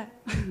announce that.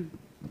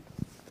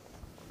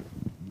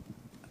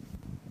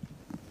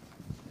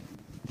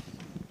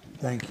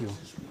 Thank you.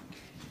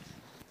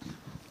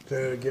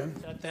 Say it again.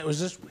 That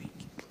was this week.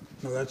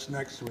 No, that's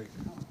next week.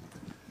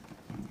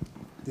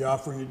 The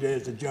offering today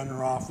is a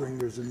general offering.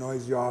 There's a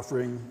noisy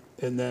offering,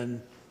 and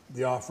then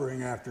the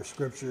offering after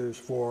Scripture is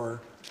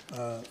for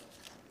the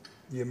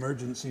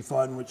emergency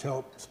fund, which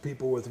helps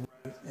people with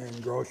rent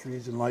and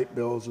groceries and light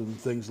bills and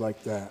things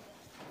like that.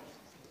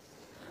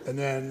 And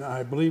then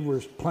I believe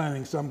we're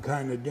planning some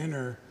kind of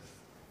dinner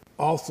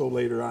also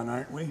later on,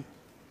 aren't we?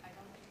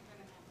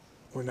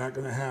 We're not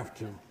going to have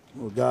to.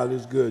 Well, God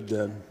is good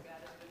then.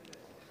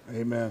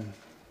 Amen.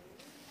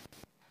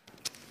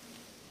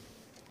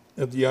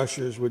 If the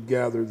ushers would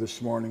gather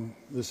this morning,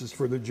 this is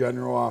for the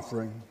general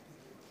offering.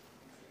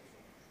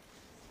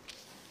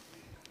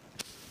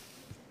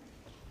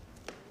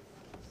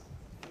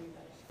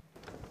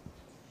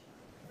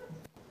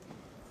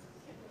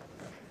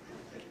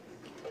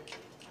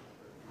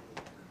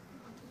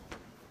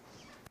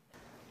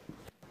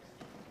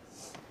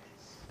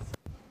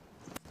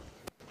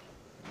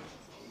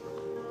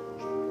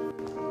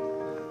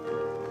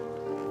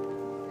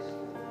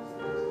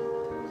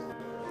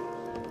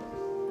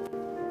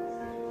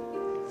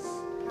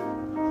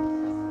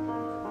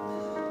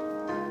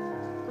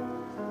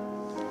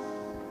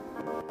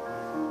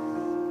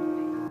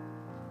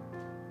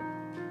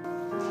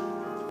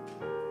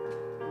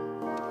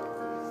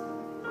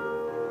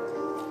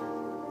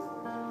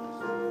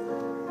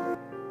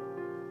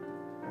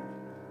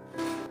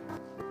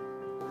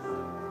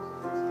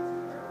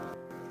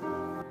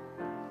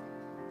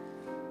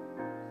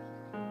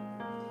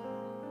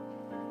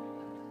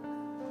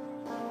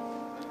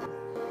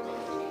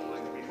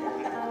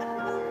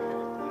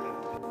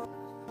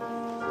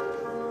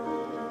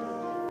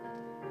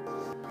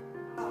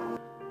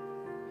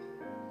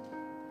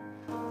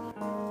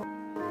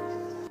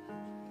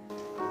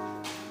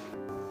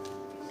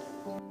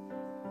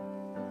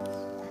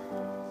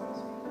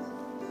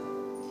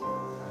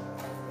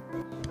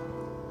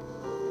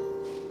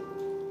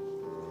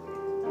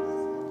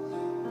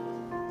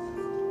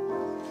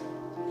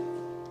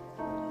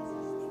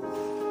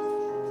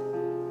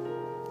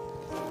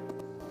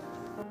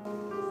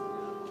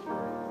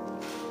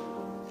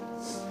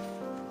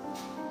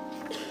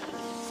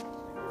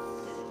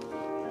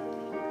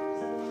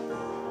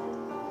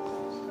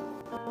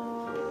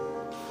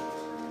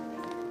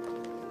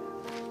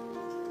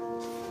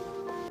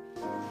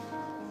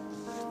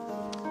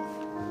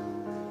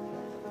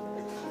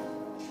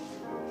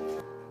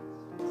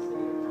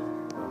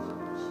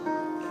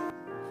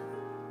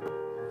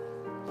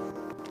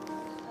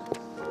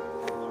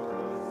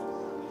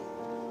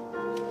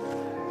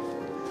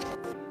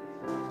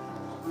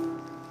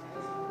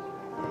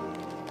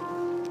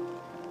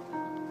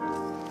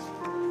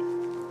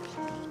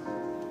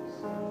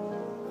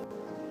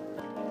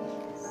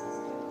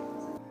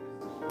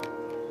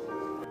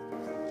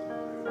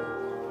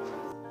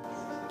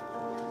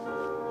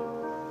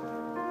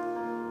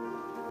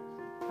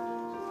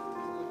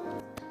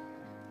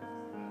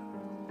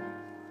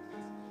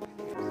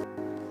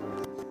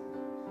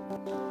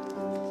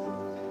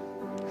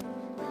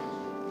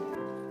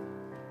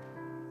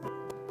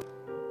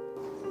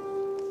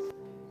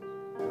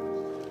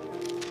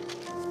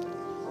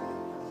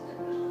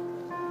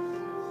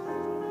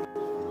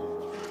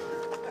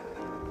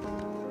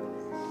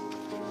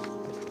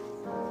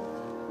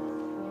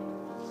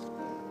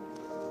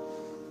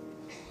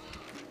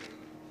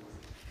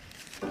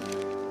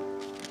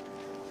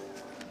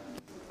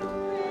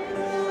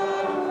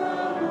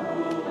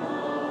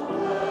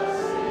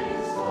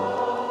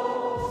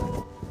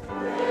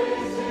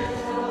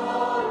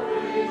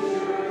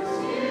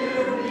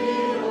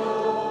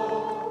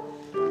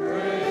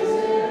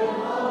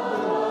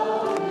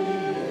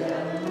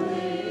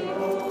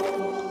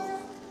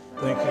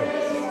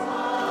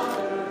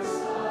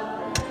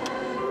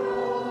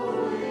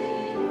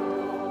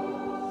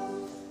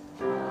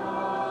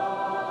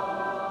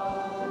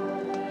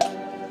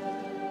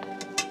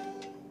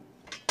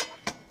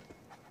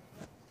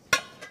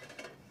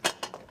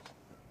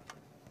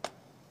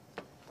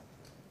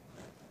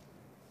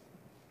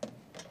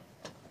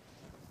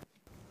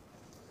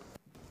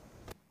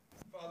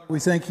 We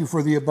thank you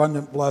for the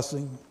abundant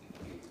blessing.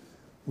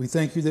 We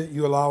thank you that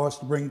you allow us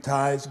to bring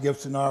tithes,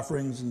 gifts, and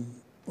offerings and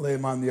lay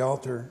them on the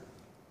altar.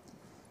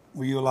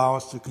 Will you allow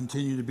us to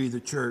continue to be the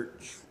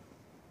church?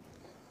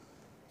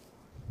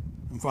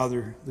 And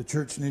Father, the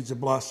church needs a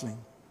blessing.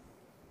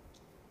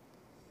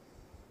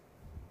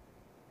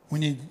 We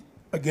need,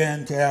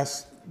 again, to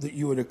ask that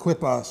you would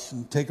equip us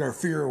and take our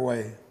fear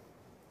away,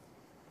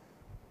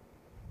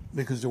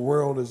 because the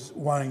world is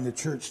wanting the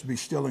church to be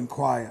still and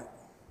quiet.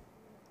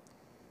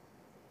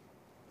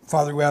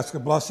 Father, we ask a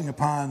blessing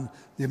upon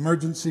the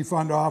emergency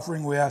fund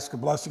offering. We ask a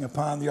blessing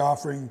upon the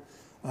offering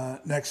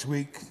next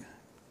week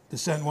to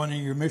send one of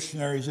your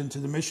missionaries into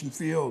the mission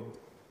field.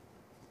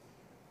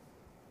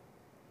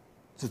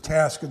 It's a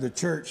task of the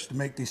church to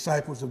make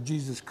disciples of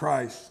Jesus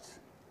Christ.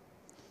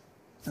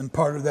 And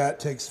part of that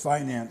takes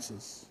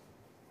finances.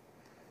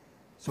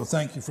 So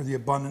thank you for the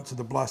abundance of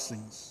the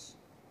blessings.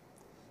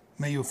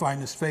 May you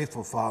find us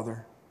faithful,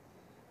 Father.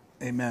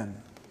 Amen.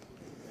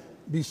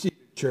 Be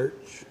seated,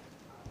 church.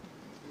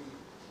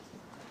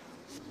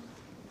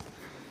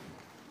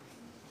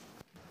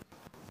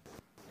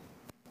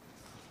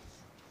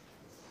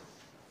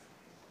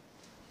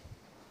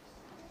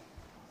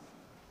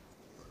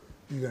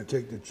 You going to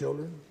take the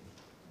children?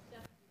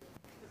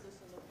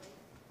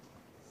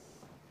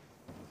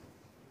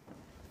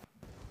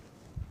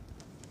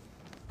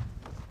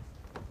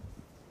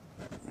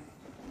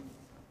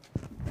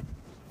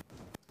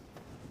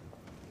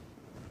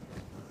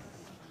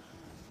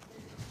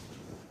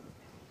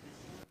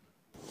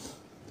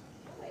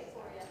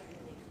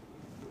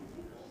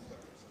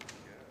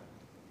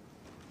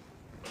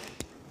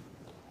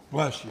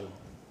 Bless you.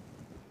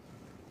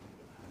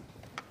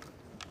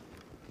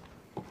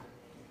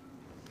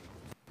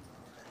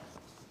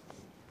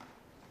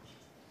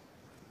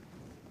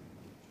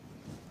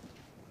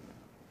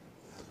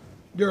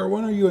 Dara,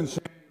 when are you in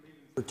San Diego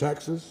for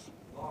Texas?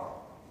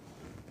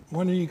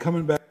 When are you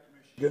coming back to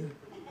Michigan?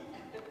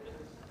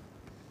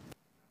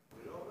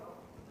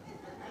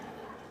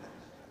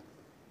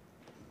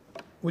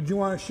 Would you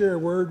want to share a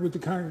word with the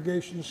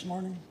congregation this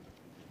morning?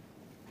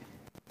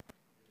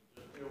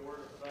 Just be a word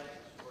of thanks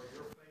for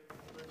your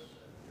faithfulness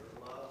and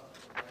your love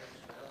and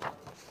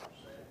thanks to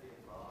Sandy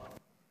and Bob,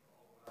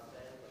 all of our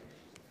families,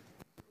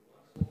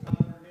 the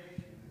wonderful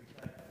congregation.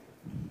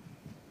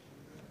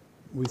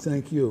 We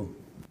thank you.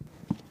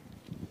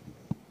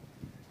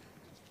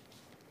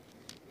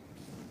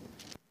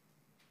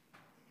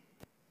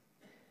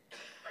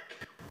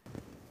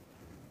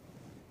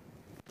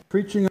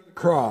 Preaching of the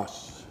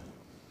cross.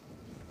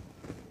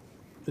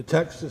 The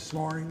text this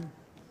morning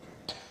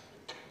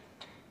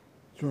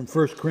is from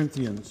 1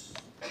 Corinthians.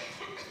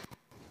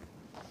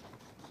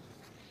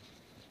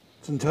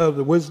 It's entitled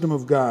The Wisdom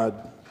of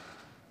God.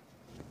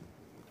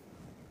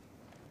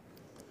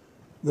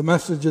 The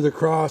message of the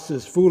cross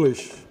is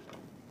foolish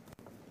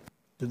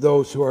to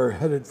those who are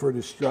headed for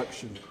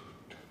destruction.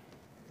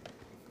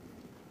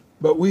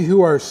 But we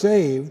who are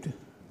saved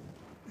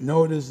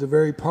know it is the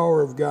very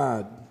power of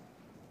God.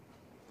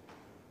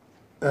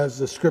 As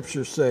the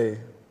scriptures say,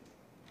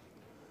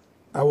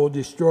 I will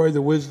destroy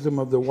the wisdom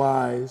of the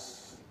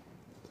wise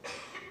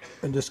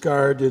and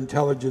discard the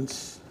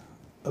intelligence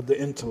of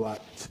the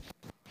intellect.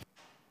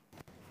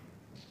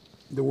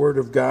 The word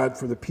of God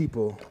for the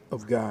people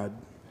of God.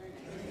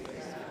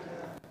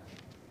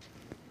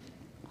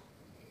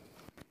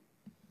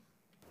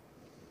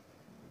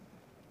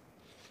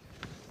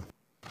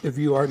 If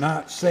you are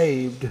not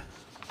saved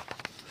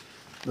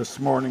this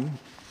morning,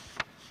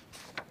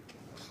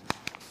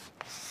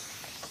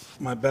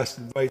 my best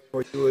advice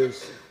for you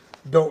is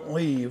don't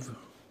leave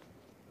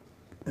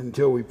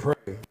until we pray.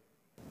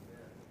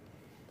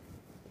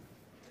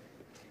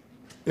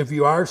 If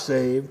you are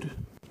saved,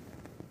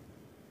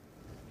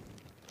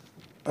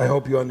 I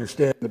hope you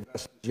understand the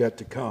best is yet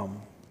to come.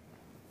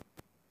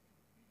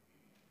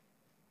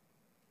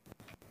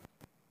 I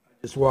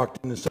just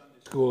walked into Sunday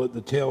school at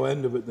the tail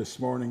end of it this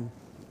morning,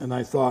 and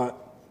I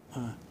thought,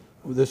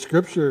 the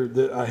scripture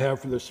that I have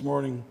for this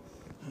morning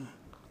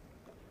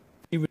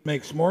even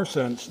makes more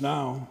sense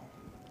now.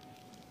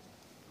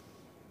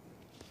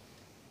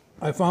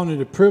 I found it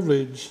a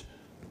privilege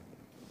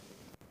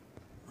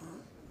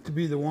to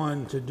be the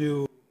one to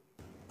do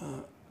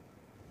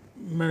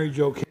Mary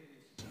Jo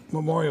Katie's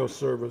memorial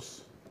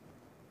service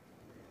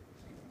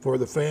for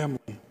the family.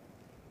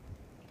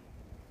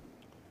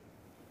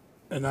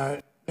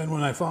 And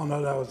when I found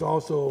out I was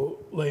also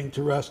laying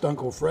to rest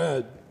Uncle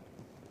Fred,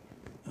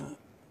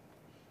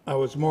 I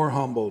was more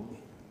humbled.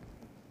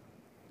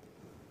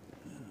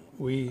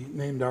 We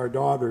named our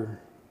daughter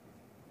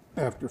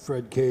after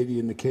Fred Katie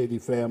and the Katie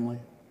family.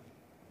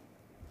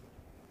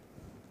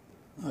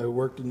 I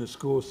worked in the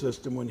school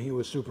system when he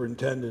was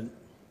superintendent,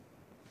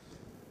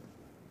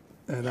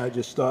 and I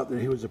just thought that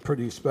he was a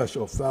pretty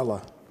special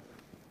fella.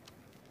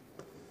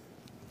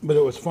 But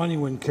it was funny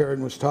when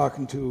Karen was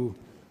talking to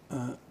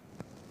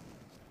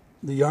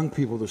the young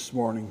people this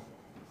morning.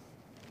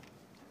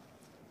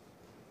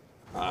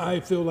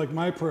 I feel like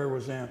my prayer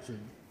was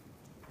answered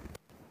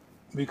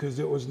because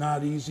it was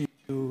not easy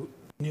to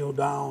kneel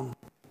down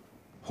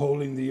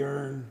holding the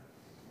urn,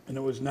 and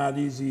it was not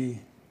easy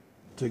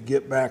to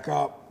get back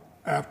up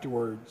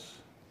afterwards.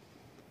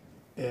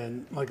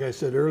 And like I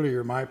said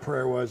earlier, my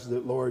prayer was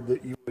that, Lord,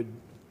 that you would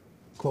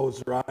close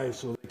their eyes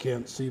so they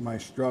can't see my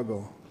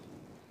struggle.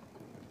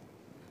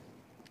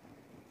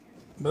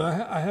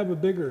 But I have a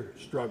bigger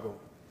struggle.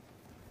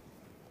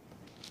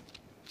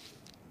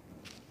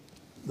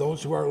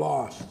 Those who are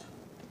lost.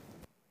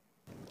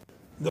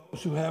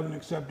 Those who haven't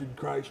accepted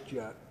Christ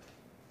yet.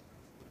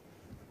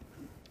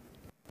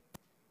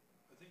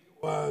 I think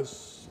it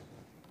was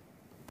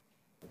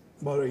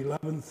about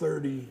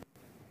 11:30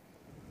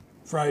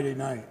 Friday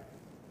night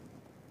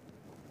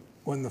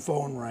when the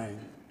phone rang.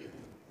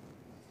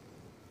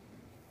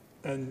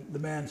 And the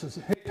man says,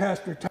 "Hey,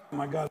 Pastor Tom,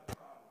 I got a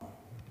problem."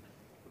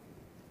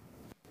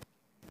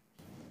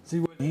 See,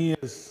 when he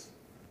is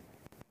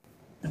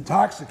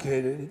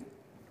intoxicated,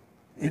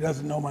 he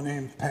doesn't know my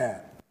name's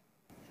Pat.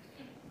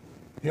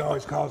 He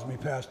always calls me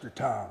Pastor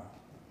Tom.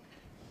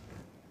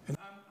 And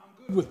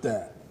I'm good with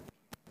that.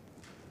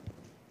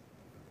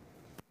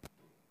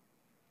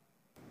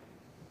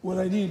 What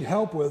I need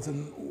help with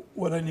and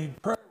what I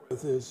need prayer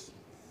with is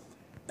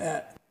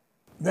at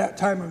that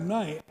time of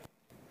night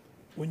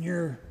when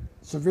you're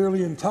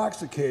severely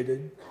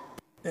intoxicated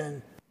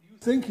and you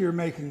think you're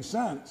making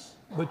sense,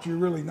 but you're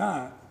really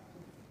not.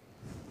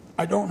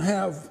 I don't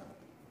have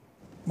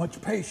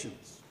much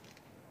patience.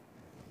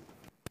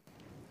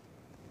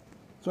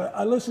 So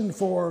I listened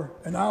for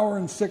an hour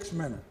and 6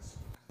 minutes.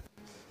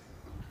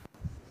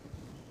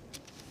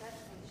 That's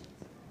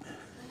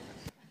patience.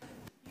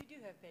 You do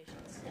have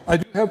patience. I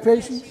do have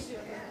patience?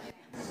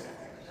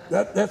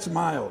 That's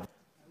mild.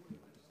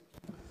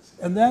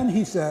 And then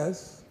he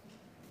says,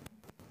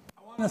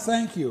 I want to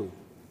thank you,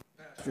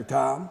 Pastor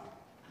Tom,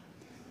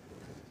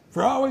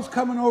 for always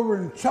coming over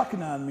and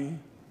chucking on me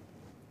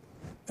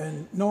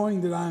and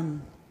knowing that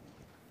I'm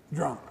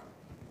drunk.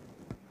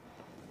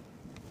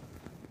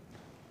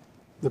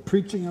 The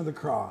preaching of the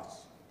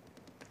cross.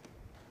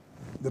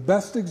 The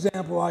best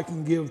example I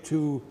can give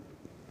to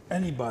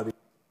anybody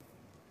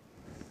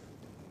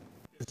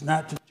is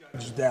not to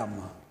judge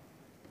them.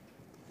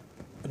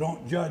 I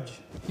don't judge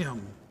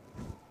him.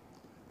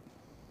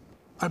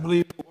 I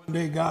believe that one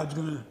day God's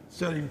going to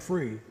set him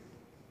free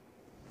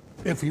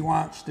if he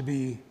wants to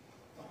be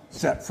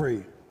set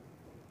free.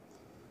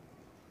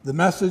 The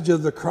message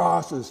of the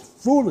cross is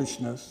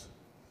foolishness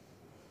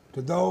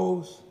to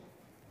those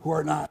who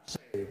are not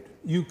saved.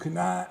 You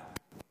cannot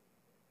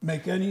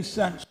make any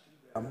sense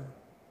to them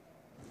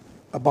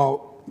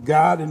about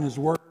God and his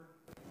word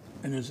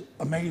and his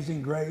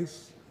amazing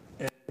grace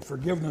and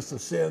forgiveness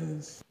of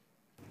sins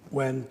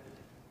when,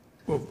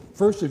 well,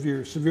 first if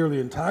you're severely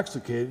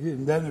intoxicated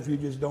and then if you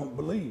just don't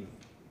believe.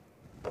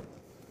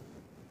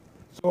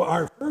 So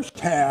our first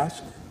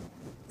task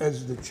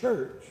as the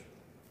church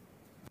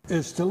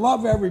is to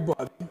love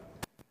everybody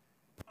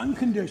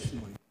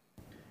unconditionally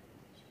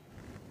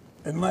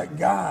and let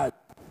God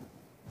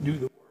do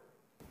the work.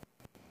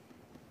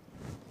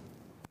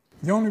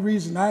 The only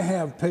reason I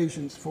have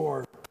patience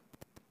for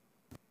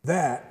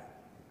that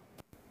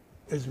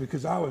is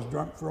because I was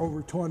drunk for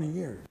over 20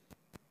 years.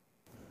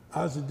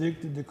 I was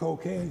addicted to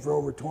cocaine for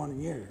over 20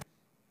 years.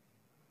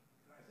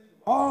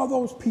 All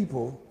those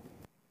people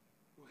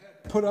who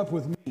had to put up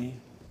with me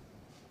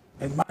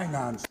and my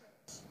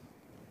nonsense.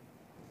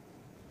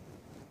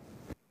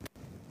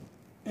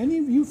 Any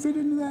of you fit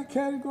into that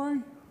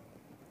category?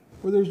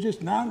 Where there's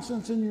just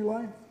nonsense in your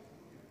life?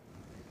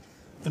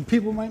 And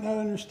people might not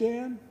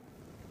understand?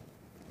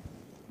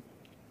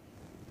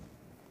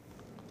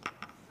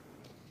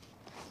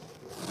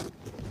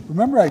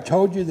 Remember I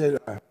told you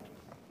that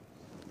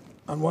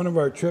on one of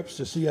our trips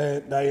to see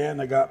Aunt Diane,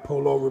 I got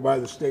pulled over by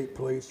the state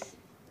police.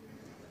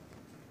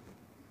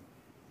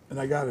 And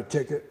I got a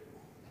ticket.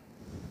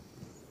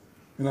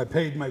 And I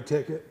paid my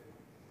ticket.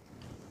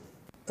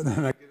 And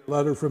then I get a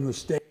letter from the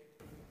state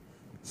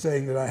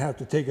saying that I have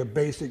to take a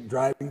basic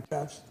driving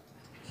test.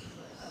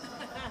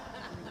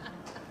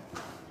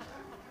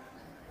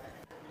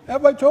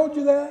 Have I told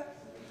you that?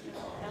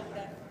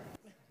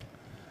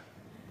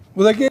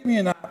 Well, they gave me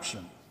an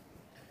option.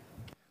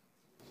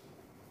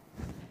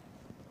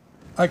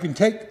 I can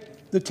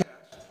take the test,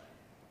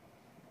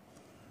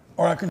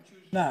 or I can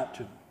choose not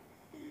to.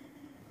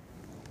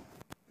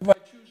 If I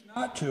choose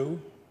not to,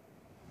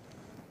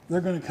 they're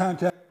going to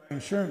contact my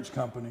insurance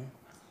company,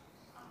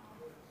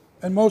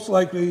 and most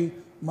likely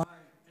my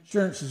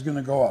insurance is going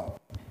to go up.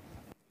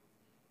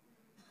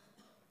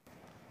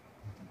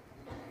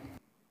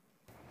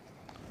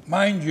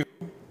 Mind you,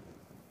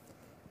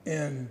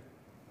 in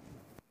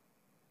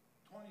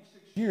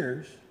 26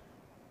 years,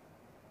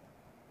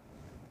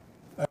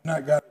 I've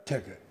not got a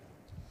ticket.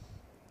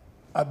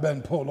 I've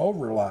been pulled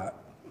over a lot,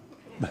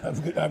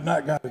 but I've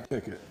not got a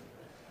ticket.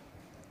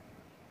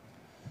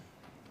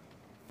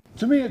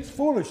 To me, it's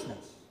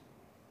foolishness.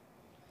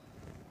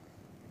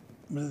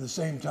 But at the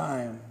same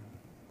time,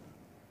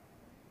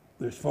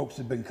 there's folks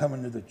that have been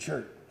coming to the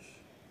church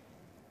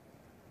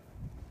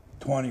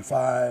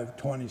 25,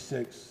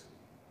 26,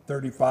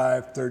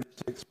 35,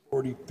 36,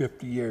 40,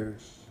 50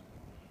 years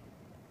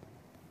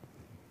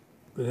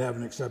that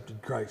haven't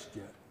accepted Christ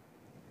yet.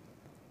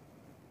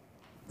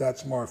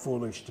 That's more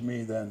foolish to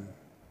me than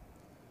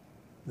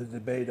the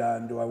debate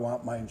on, do I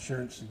want my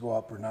insurance to go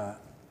up or not?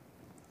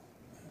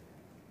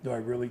 Do I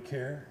really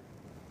care?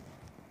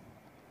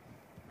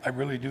 I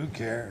really do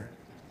care.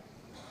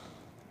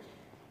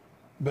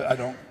 But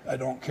I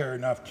don't care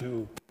enough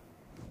to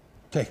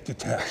take the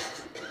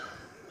test.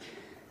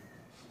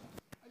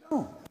 I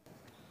don't.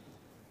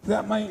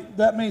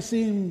 That may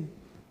seem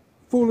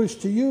foolish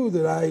to you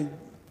that I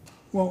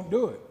won't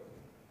do it.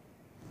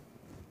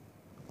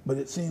 But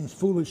it seems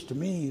foolish to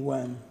me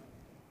when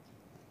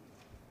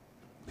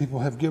people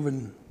have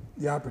given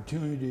the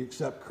opportunity to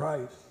accept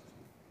Christ.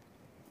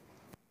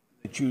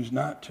 They choose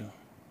not to.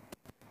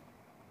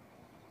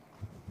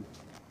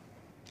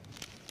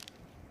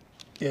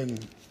 In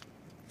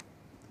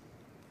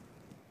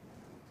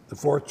the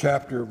 4th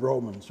chapter of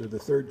Romans, or the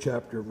 3rd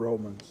chapter of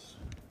Romans,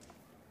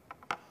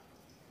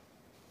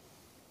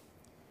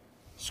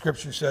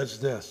 Scripture says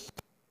this: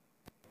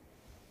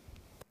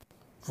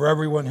 for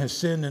everyone has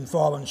sinned and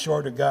fallen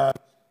short of God's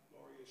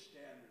glorious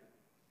standard.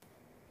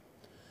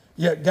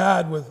 Yet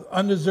God, with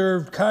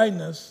undeserved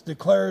kindness,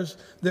 declares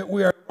that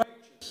we are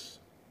righteous.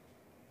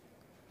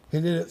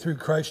 He did it through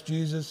Christ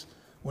Jesus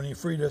when he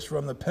freed us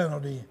from the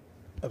penalty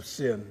of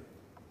sin.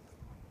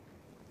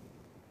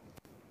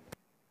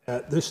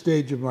 At this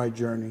stage of my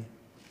journey,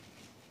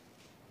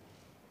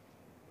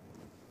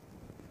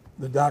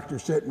 the doctor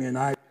sent me an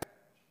eye patch.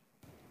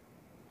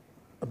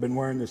 I've been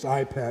wearing this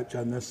eye patch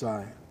on this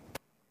eye.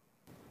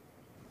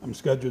 I'm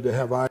scheduled to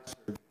have eye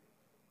surgery.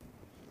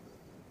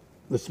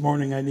 This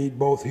morning I need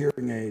both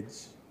hearing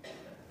aids.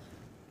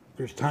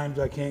 There's times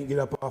I can't get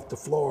up off the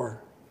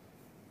floor.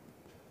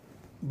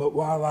 But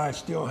while I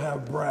still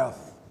have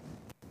breath,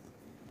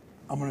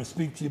 I'm going to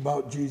speak to you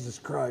about Jesus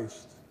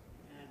Christ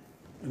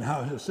and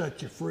how he'll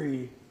set you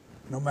free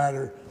no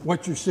matter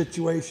what your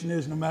situation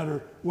is, no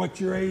matter what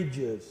your age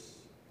is.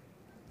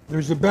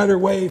 There's a better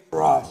way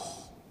for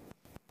us.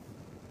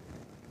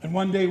 And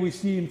one day we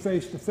see him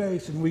face to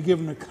face and we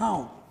give an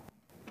account.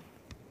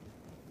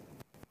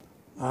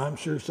 I'm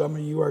sure some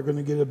of you are going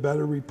to get a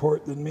better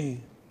report than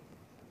me.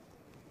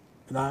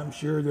 And I'm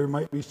sure there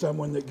might be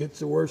someone that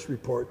gets a worse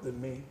report than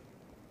me.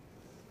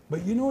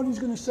 But you know what he's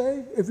going to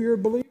say if you're a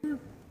believer?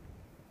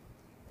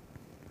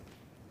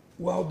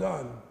 Well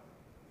done,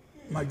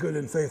 my good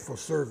and faithful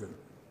servant.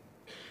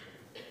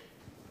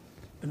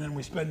 And then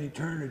we spend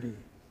eternity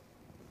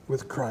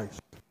with Christ,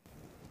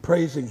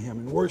 praising him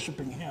and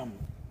worshiping him.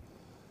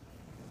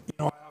 You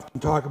know, I often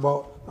talk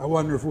about, I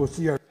wonder if we'll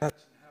see our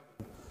pets in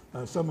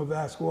heaven. Some have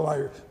asked, will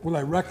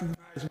I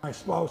recognize my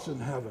spouse in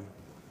heaven?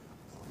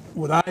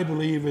 What I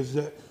believe is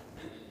that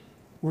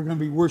we're going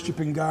to be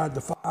worshiping God the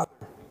Father.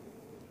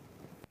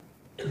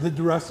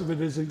 The rest of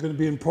it isn't going to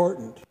be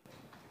important.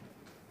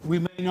 We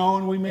may know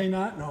and we may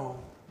not know.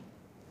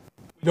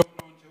 We don't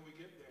know until we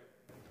get there.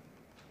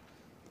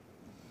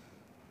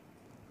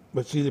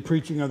 But see, the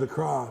preaching of the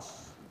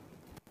cross,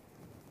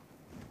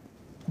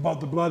 about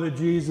the blood of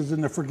Jesus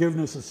and the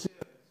forgiveness of sins,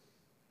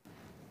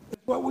 is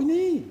what we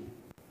need.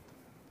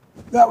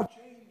 That would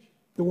change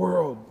the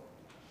world.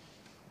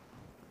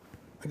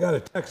 I got a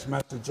text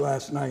message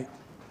last night.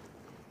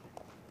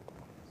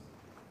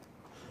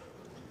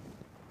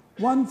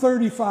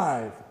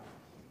 1:35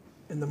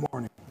 in the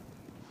morning.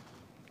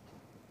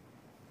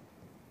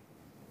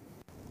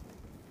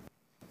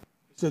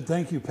 It said,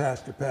 thank you,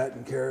 Pastor Pat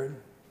and Karen,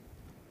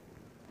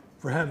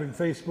 for having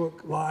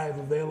Facebook Live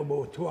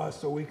available to us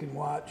so we can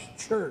watch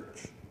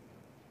church.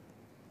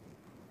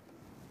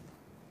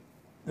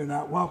 They're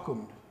not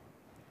welcomed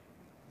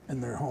in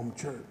their home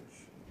church.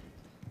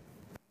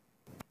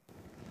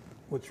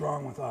 What's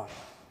wrong with us?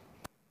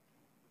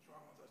 What's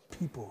wrong with us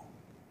people?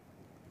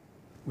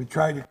 We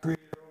try to create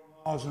our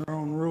own laws and our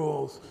own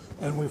rules,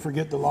 and we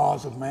forget the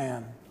laws of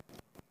man.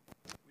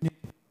 We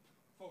need to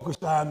focus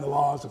on the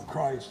laws of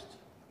Christ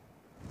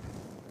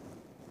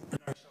and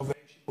our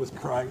salvation with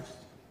Christ.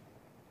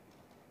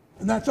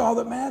 And that's all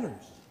that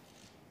matters.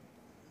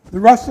 The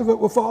rest of it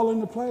will fall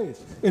into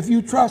place. If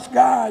you trust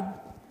God,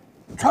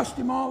 trust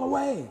him all the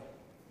way.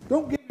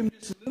 Don't give him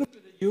just a little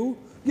bit of you.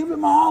 Give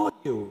him all of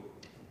you.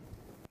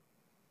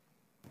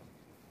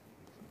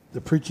 The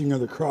preaching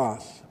of the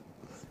cross.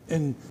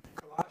 In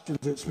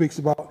Colossians, it speaks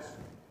about,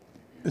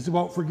 it's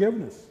about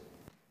forgiveness.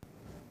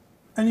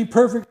 Any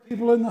perfect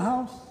people in the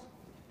house?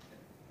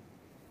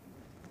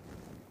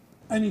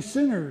 Any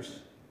sinners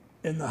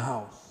in the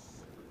house?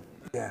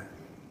 Yeah.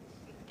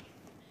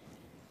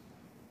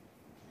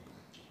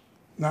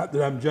 Not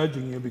that I'm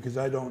judging you, because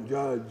I don't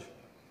judge.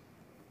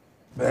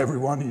 But every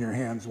one of your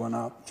hands went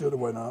up, should have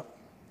went up.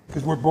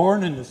 Because we're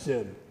born into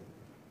sin.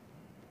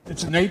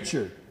 It's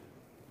nature.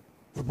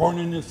 We're born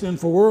into a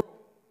sinful world.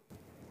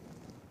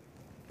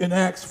 In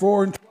Acts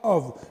 4 and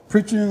 12,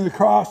 preaching of the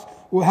cross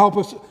will help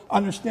us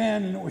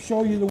understand, and it will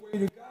show you the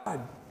way to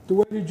God, the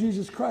way to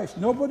Jesus Christ.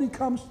 Nobody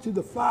comes to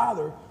the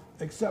Father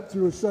except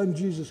through his Son,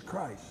 Jesus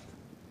Christ.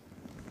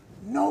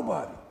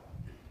 Nobody.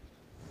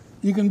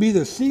 You can be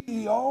the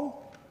CEO.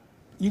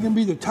 You can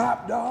be the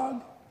top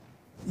dog.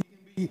 You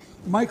can be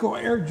Michael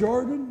Air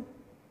Jordan.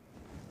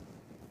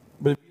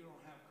 But if you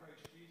don't have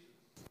Christ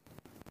Jesus,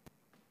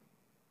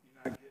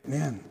 you're not getting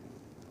in.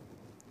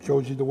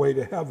 Shows you the way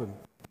to heaven.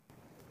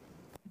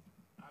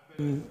 I've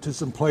been to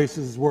some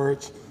places where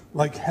it's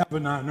like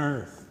heaven on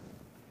earth.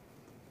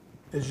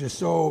 It's just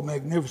so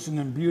magnificent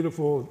and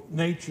beautiful,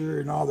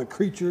 nature and all the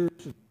creatures.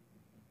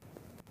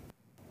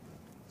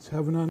 It's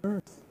heaven on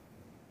earth.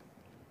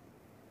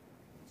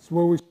 It's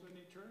where we spend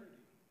eternity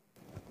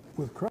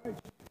with Christ.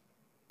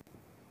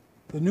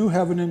 The new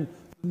heaven and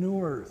the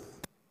new earth.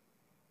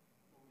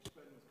 We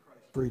spend with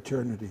Christ for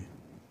eternity.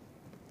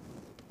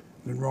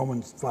 In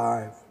Romans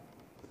 5,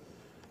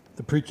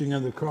 the preaching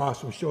of the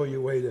cross will show you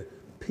a way to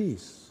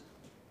peace.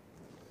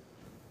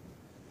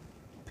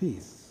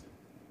 Peace.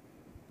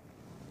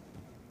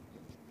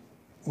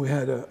 We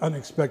had an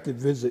unexpected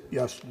visit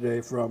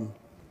yesterday from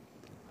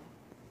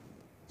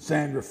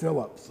Sandra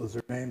Phillips, was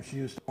her name. She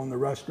used to own the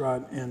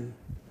restaurant in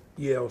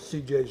Yale,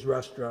 CJ's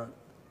Restaurant.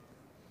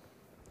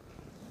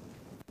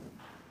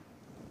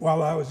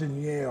 While I was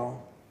in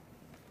Yale,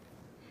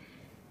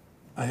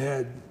 I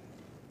had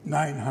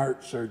 9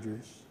 heart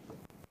surgeries,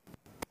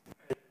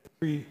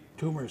 3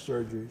 tumor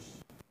surgeries.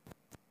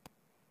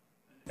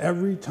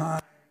 Every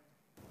time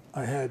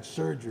I had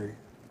surgery,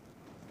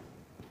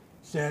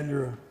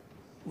 Sandra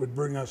would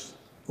bring us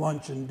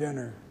lunch and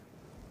dinner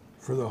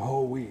for the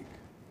whole week.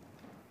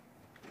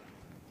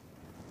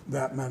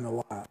 That meant a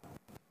lot.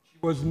 She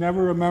was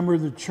never a member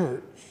of the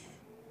church.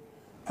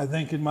 I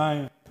think in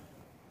my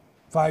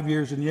 5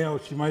 years in Yale,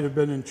 she might have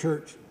been in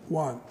church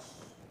once.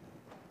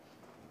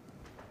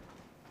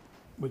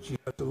 but she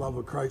has the love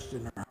of Christ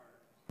in her heart.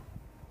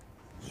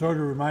 Sort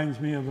of reminds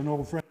me of an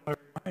old friend, Larry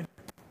Miner.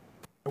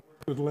 I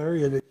worked with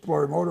Larry at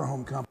Explorer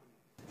Motorhome Company.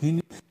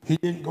 He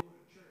didn't go to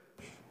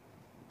church,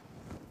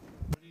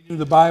 but he knew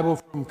the Bible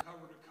from cover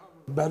to cover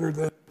better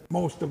than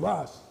most of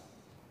us.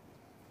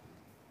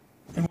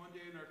 And one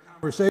day in our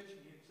conversation,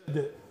 he said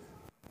that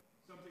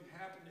something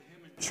happened to him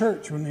in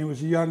church when he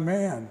was a young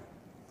man,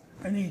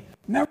 and he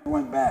never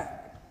went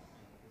back.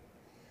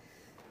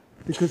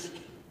 Because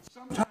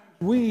sometimes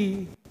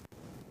we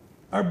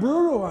are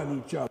brutal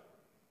on each other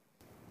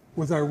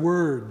with our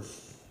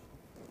words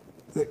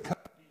that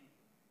cut deep,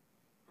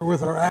 or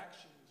with our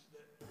actions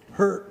that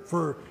hurt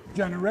for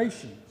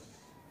generations.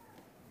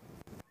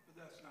 But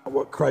that's not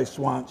what Christ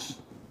wants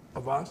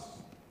of us.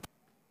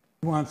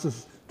 He wants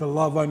us to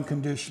love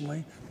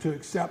unconditionally, to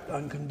accept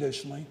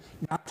unconditionally,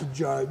 not to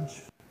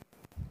judge,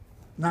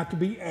 not to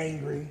be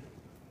angry.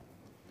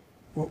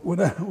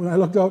 When I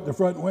looked out the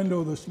front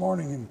window this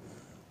morning and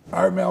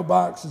our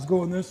mailbox is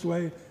going this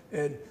way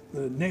and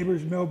the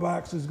neighbor's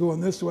mailbox is going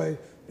this way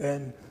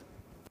and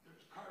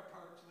there's car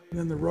parks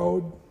laying in the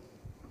road,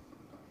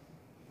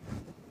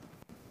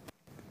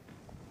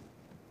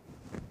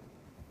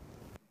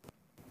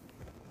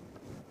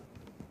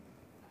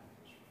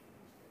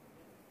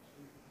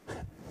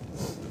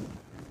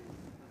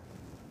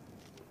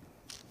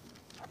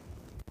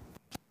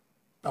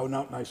 I went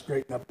out and I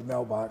straightened up the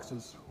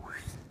mailboxes,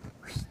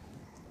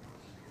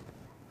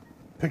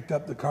 picked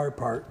up the car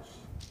parts,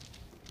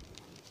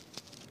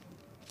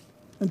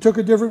 and took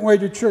a different way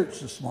to church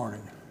this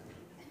morning.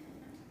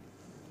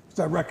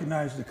 So I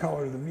recognized the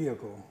color of the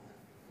vehicle.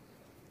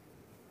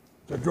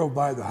 So I drove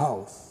by the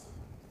house,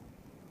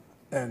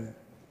 and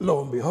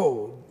lo and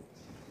behold,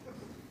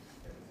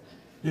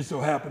 just so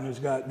happened it's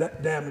got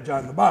that damage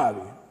on the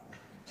body.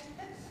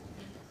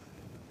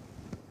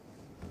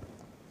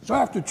 So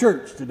after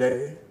church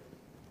today,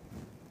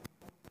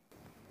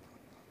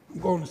 I'm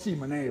going to see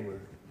my neighbor.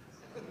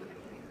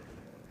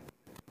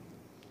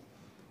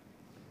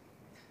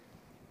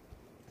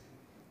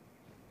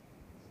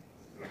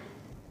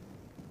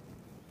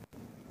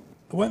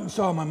 I went and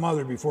saw my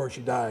mother before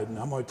she died, and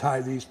I'm going to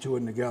tie these two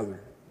in together.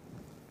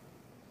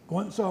 I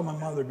went and saw my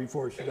mother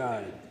before she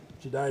died.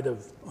 She died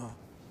of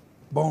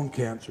bone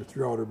cancer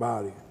throughout her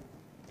body.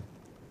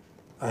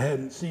 I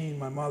hadn't seen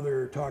my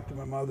mother or talked to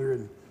my mother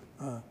in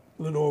a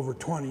little over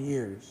 20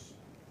 years.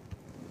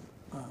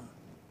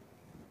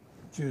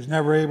 She was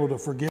never able to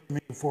forgive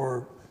me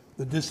for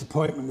the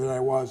disappointment that I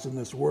was in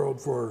this world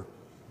for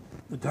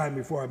the time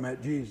before I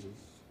met Jesus.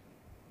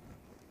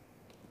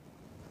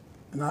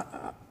 And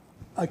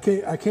I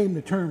came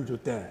to terms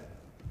with that.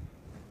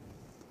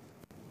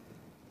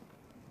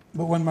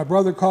 But when my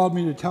brother called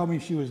me to tell me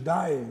she was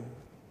dying,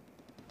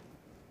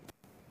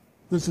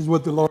 this is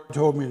what the Lord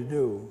told me to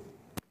do.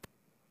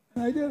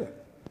 And I did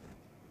it.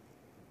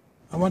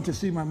 I went to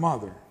see my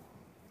mother.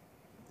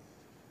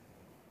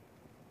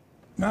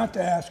 Not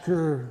to ask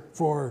her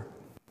for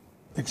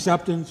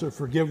acceptance or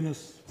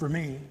forgiveness for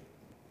me,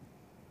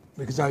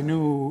 because I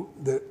knew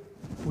that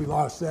we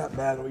lost that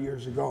battle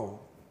years ago.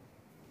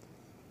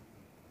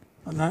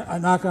 I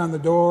knock on the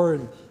door,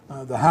 and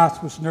the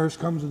hospice nurse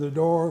comes to the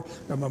door,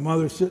 and my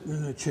mother's sitting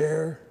in a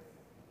chair.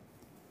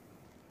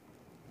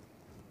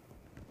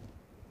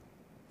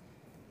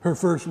 Her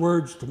first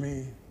words to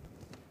me,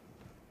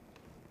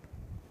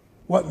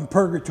 "What in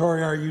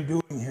purgatory are you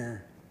doing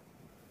here?"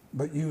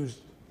 But used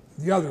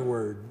the other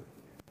word,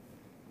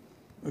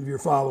 if you're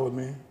following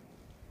me.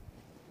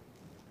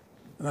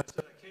 And I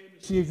said, "I came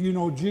to see if you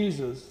know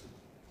Jesus,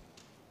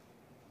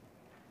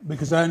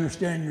 because I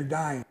understand you're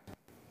dying.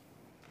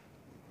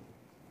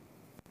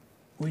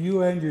 Will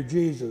you and your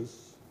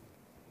Jesus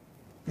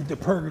get the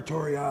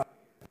purgatory out?"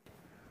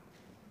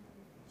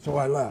 So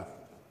I left.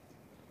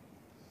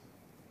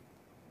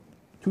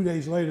 2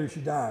 days later,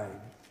 she died.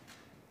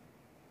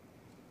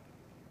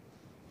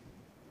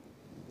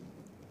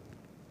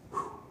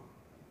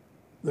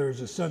 There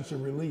was a sense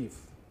of relief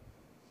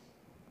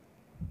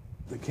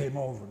that came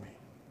over me.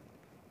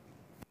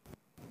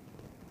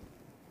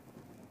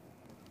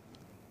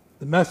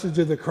 The message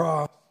of the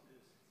cross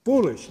is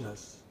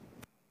foolishness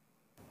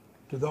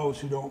to those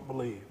who don't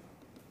believe.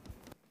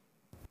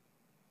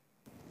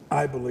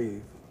 I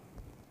believe.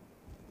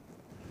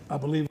 I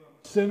believe I'm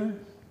a sinner.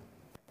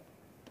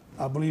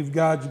 I believe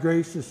God's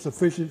grace is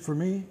sufficient for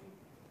me.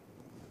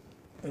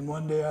 And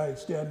one day I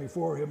stand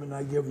before Him and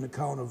I give an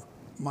account of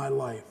my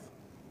life.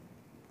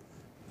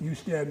 You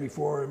stand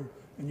before Him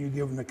and you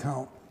give an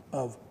account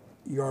of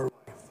your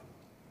life.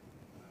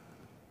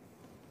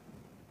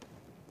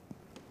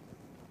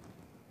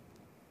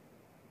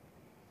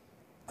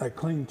 I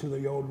cling to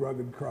the old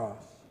rugged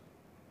cross.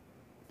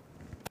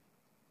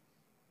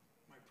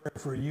 My prayer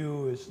for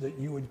you is that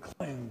you would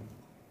cling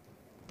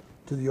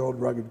to the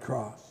old rugged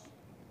cross.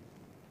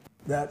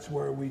 That's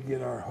where we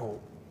get our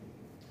hope.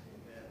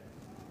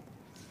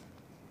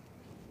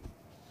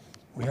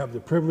 We have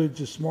the privilege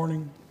this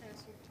morning.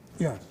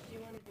 Yes. Do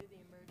you want to do the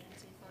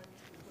emergency fund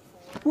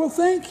before? Well,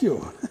 thank you.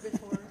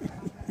 Before?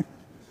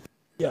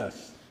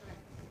 Yes.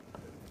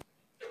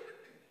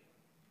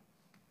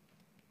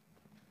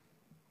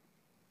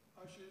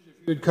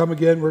 If you'd come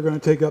again, we're going to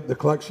take up the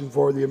collection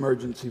for the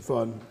emergency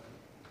fund.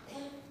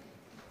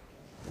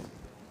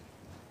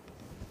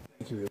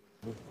 Thank you.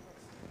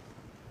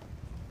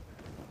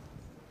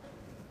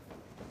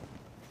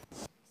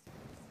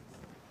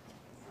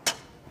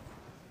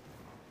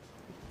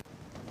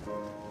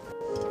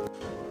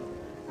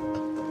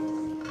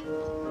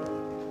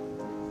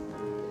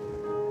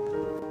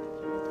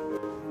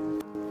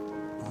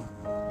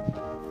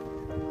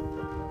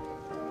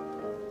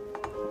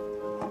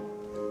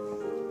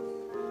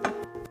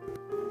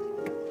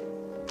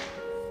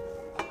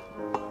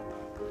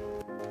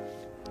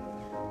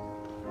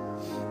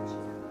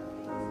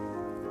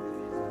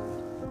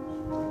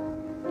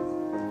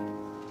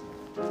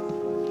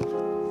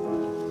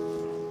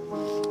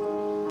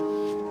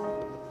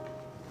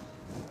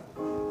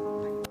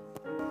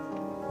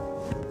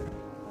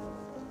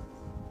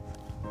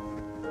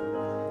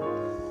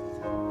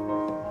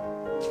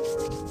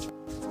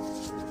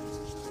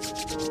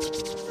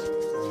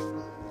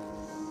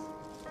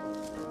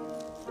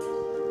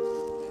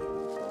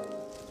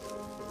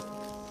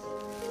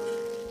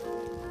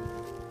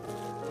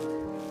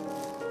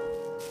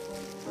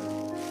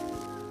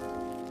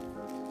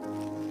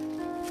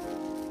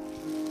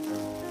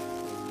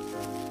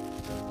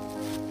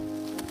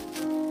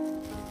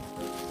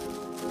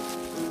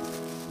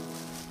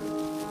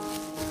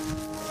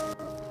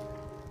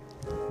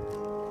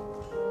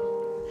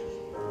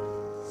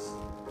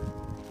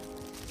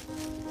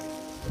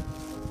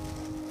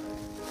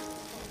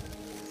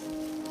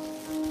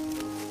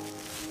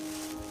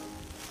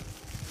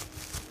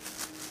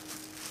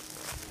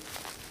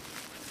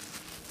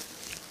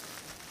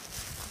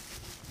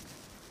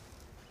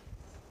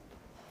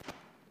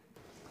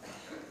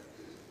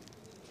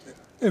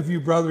 If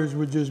you brothers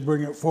would just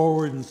bring it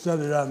forward and set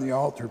it on the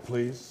altar,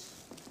 please.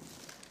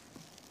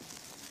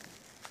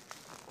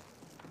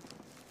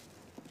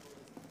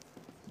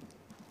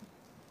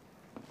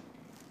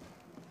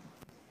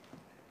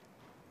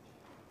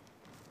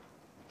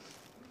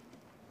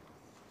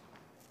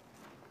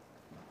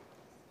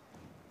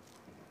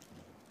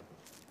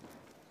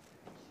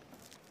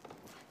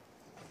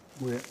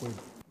 We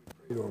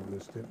prayed over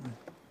this, didn't we?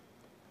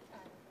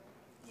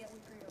 Yeah, we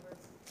prayed over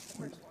the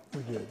first one.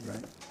 We did,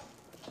 right?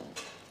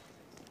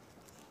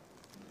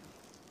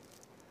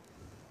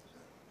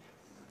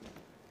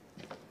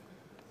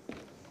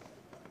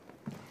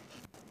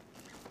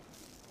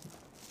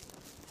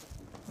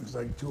 Looks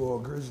like two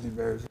old grizzly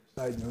bears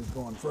deciding who's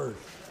going first.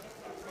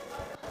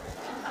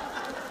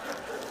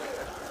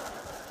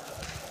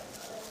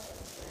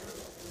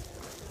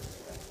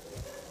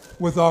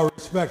 With all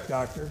respect,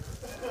 Doctor.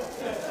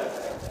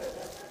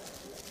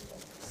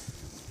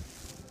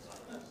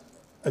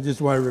 I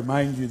just want to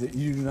remind you that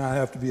you do not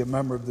have to be a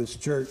member of this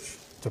church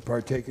to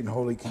partake in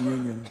Holy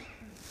Communion.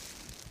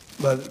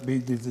 Let it be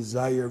the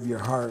desire of your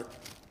heart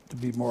to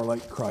be more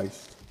like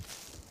Christ.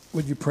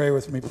 Would you pray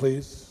with me,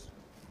 please?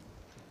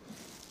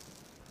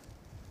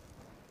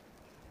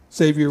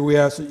 Savior, we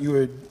ask that you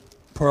would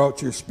pour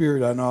out your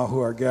Spirit on all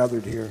who are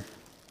gathered here,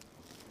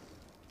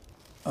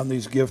 on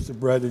these gifts of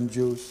bread and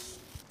juice.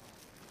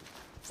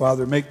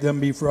 Father, make them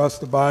be for us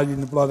the body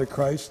and the blood of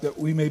Christ, that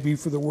we may be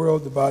for the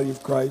world the body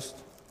of Christ.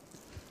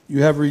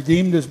 You have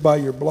redeemed us by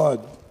your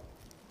blood.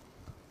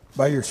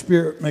 By your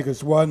Spirit, make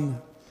us one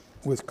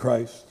with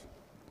Christ,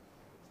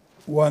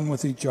 one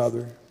with each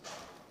other,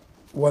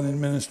 one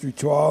in ministry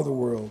to all the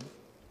world,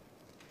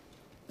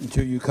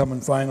 until you come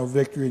in final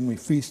victory and we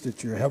feast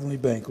at your heavenly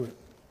banquet.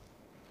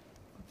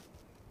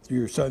 Through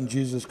your Son,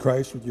 Jesus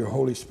Christ, with your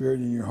Holy Spirit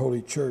and your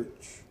holy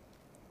church,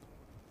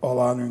 all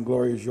honor and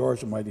glory is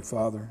yours, Almighty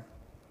Father,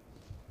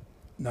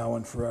 now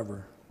and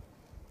forever.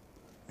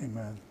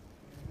 Amen.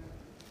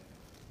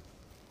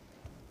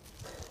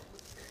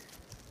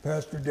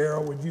 Pastor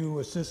Darrell, would you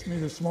assist me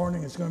this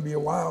morning? It's going to be a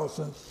while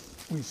since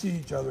we see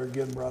each other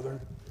again,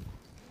 brother.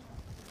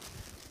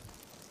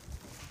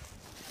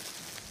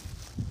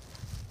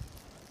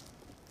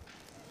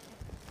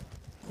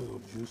 A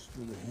little juice for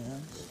the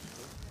hands.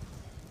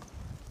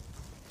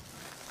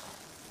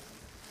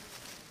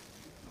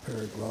 A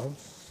pair of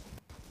gloves.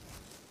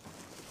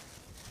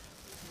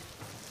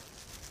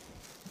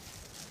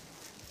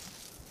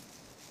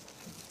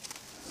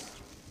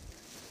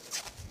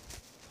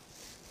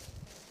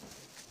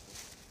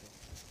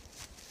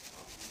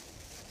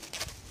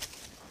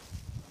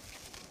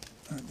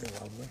 Aren't they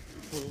lovely?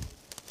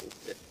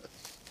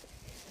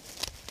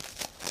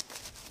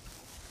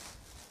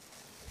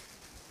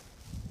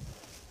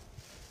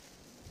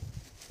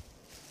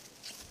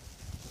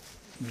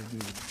 You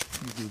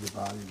do the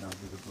body, and I'll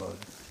do the blood.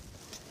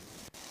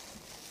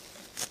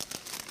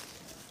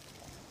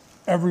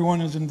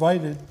 Everyone is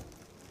invited.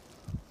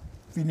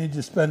 If you need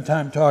to spend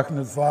time talking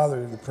to the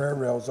Father, the prayer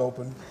rail's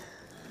open.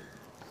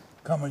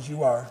 Come as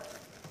you are.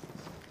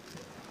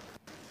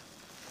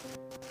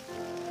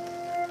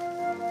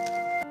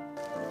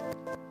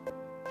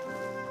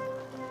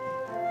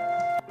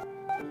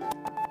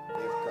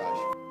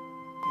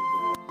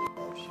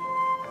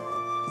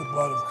 The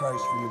blood of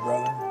Christ for you,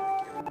 brother.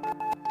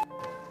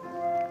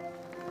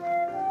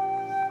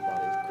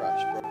 Body of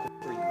Christ, brother.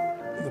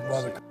 The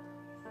blood of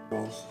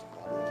Christ.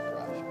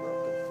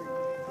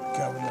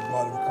 Kevin, the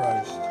blood of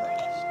Christ.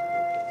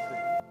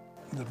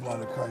 The blood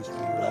of Christ for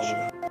you,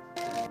 Elder.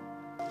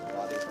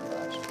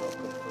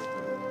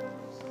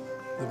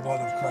 The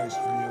blood of Christ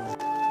for you.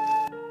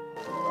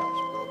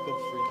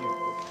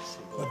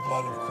 The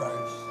blood of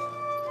Christ.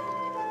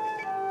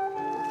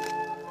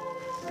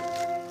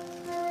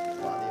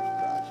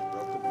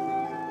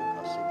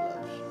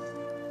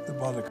 The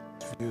blood of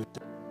Christ for you.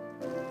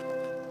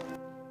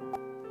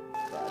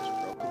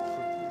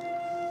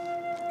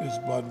 His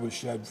blood was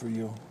shed for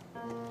you.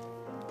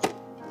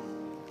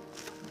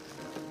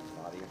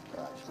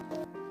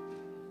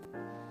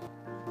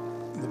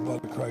 The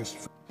blood of Christ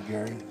for you,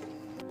 Gary.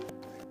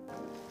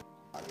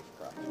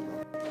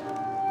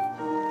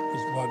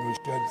 His blood was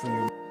shed for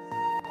you.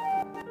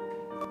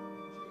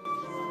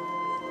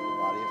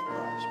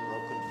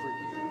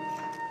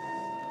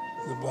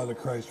 The blood of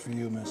Christ for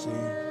you, Missy.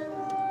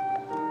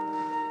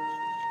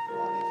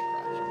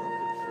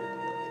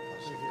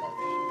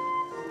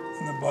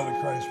 And the blood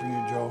of Christ for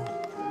you, Joe.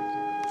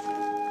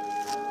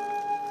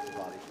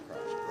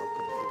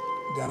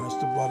 Dennis,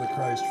 the blood of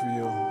Christ for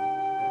you.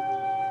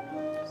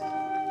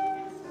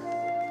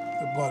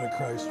 The blood of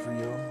Christ for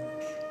you.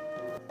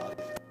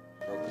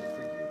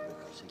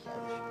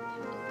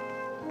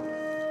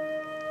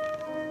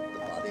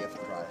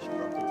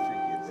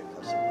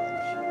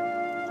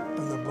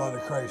 And the blood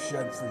of Christ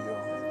shed for you.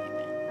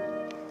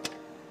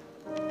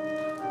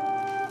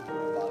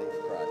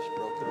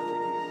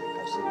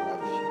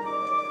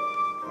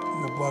 And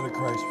the blood of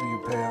Christ for you,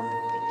 Pam.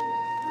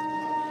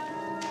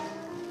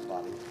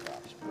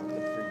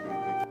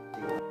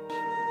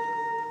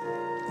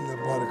 And the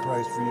blood of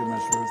Christ for you,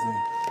 Miss Ruthie.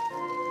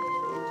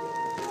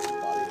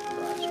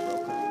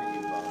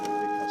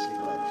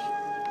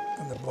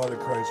 And the blood of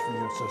Christ for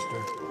you,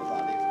 sister.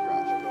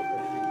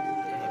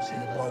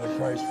 And the blood of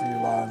Christ for you,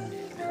 Lon.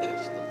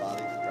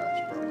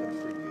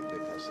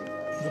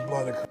 The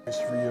blood of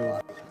Christ for you,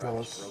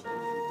 Phyllis.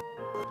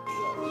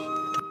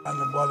 And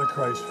the blood of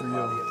Christ for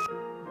you.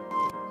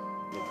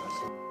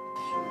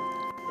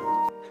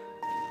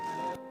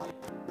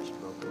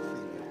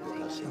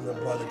 And the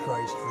blood of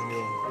Christ for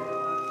you.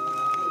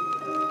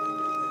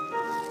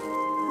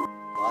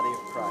 Body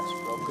of Christ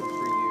broken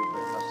for you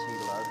because he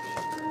loves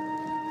you.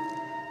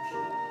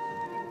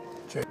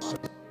 Jason,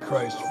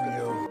 Christ for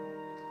you.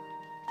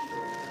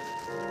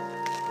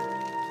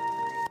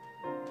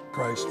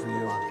 Christ for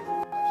you.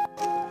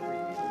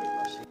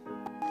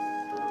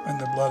 And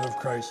the blood of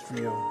Christ for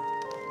you.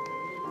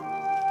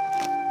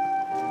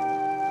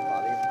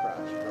 Body of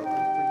Christ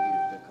broken for you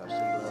because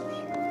he loves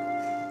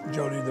you.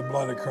 Jody, the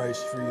blood of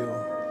Christ for you.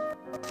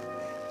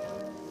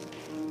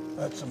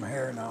 That's some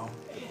hair now.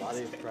 The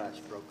body of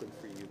Christ broken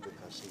for you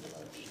because he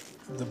loves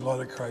you. The blood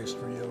of Christ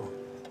for you.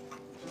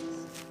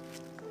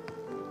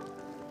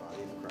 The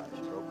body of Christ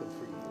broken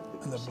for you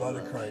because And the blood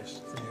of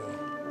Christ for you.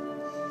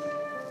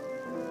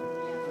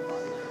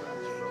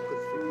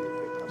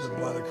 The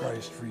blood of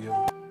Christ for you.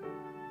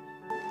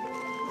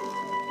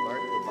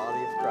 Mark, the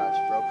body of Christ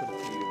broken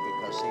for you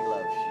because he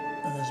loves you.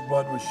 And his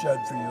blood was shed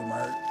for you,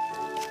 Mark.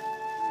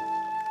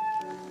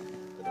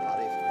 The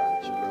body of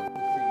Christ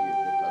broken for you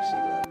because he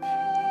loves you.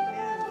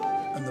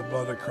 And the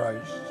blood of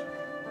Christ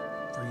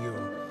for you.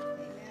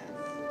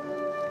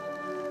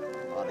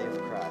 The body of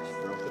Christ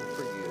broken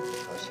for you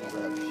because he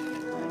loves you.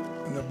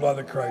 And the blood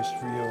of Christ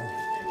for you. The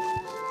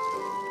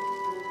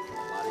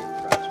body of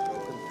Christ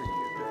broken for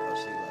you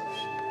because he loves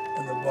you.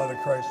 And the blood of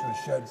Christ was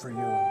shed for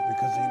you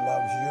because he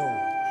loves you.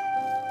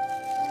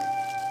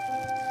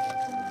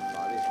 The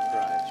body of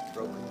Christ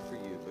broken for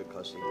you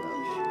because he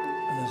loves you.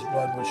 And his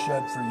blood was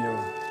shed for you.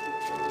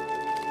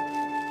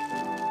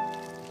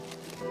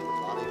 The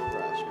body of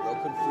Christ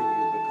broken for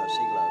you because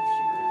he loves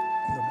you.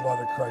 And the blood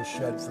of Christ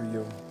shed for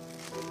you.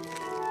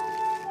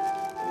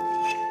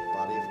 The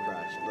body of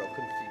Christ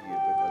broken for you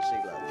because he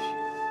loves you.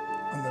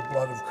 And the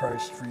blood of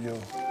Christ for you.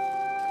 The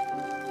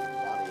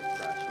body of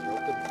Christ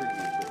broken for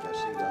you because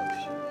he loves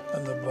you.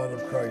 And the blood of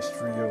Christ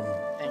for you.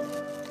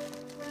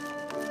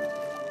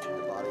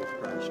 The body of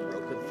Christ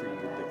broken for you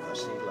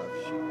because he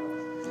loves you.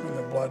 And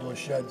the blood was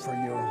shed for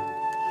you.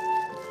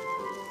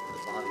 The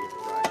body of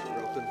Christ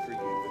broken for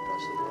you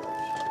because he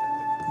loves you.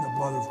 And the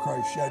blood of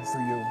Christ shed for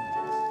you.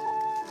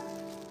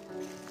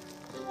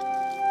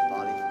 The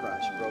body of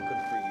Christ broken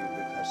for you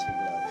because he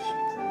loves you.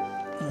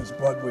 And his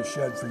blood was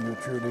shed for you,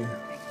 Trudy.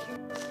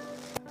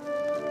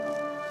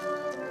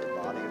 The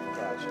body of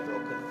Christ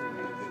broken for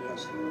you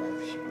because he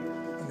loves you.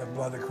 And the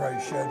blood of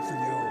Christ shed for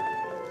you.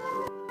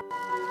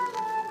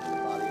 The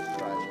body of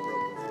Christ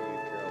broken for you,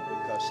 Carol,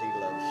 because he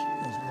loves you.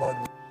 His blood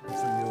was shed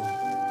for you.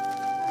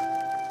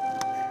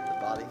 The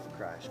body of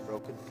Christ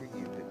broken for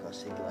you because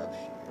he loves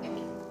you.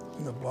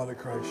 And the blood of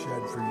Christ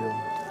shed for you.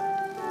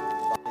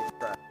 The body of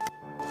Christ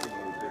for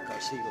you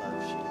because he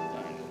loves you.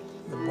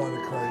 The blood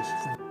of Christ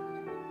for you.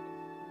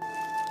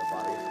 The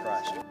body of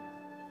Christ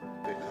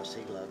because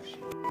he loves you.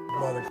 The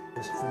blood of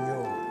Christ for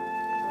you.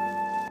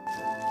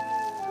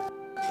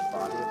 The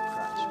body of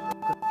Christ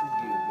broken for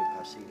you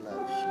because he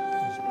loves you.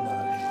 His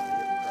blood. The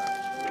body of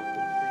Christ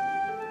broken for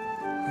you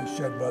He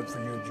shed blood for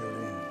you,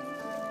 Judy.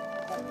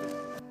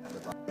 The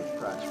body of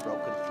Christ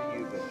broken for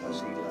you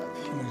because he loves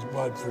you. And his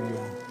blood for you.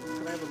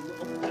 Can I have a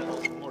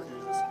little more of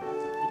this?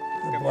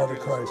 The blood of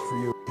Christ for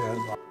you, Ken.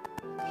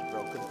 It's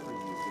broken for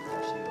you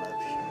because he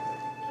loves you.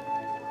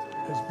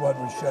 His blood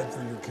was shed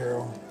for you,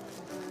 Carol.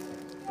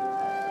 The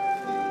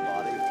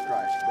body of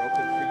Christ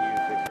broken for you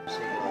because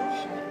he loves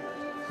you.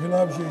 He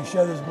loves you. He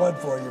shed his blood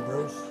for you,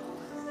 Bruce.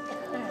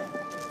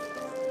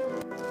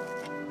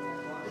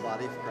 The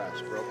body of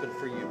Christ broken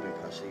for you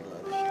because he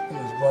loves you. And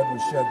his blood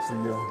was shed for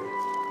you.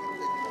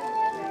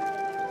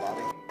 The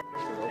body of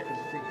Christ broken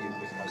for you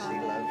because he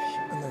loves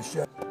you. And the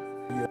shed for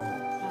you.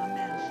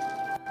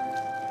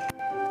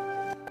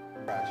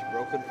 Christ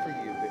broken for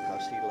you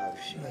because he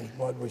loves you. And his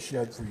blood was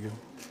shed for you.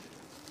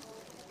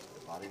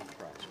 The body of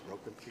Christ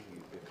broken for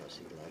you because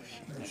he loves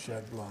you. And the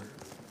shed blood.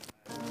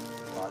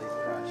 The body of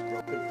Christ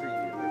broken for you.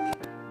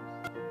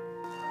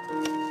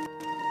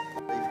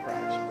 The body of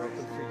Christ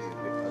broken for you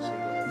because he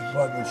loves His you.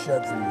 blood was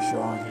shed for you,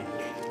 Sean.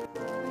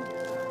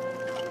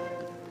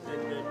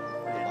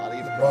 The body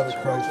of blood of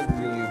Christ Christ broken for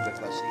for you. you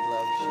because he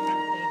loves you.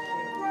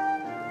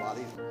 The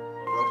body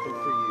broken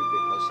for you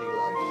because he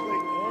loves you.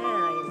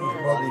 His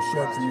blood was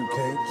shed for you,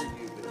 Kate.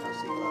 Because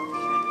he loves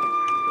you.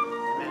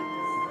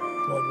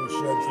 Blood was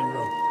shed for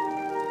you.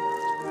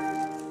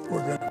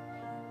 We're going to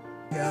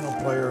piano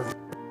player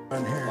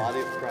on The here. body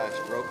of Christ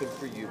broken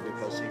for you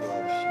because he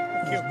loves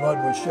you. His blood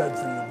was shed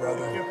for you,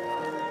 brother.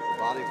 The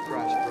body of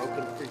Christ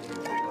broken for you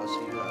because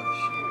he loves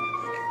you.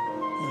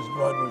 His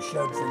blood was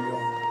shed for you.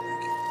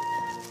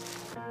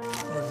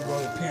 We're going to go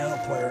to the piano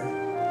player.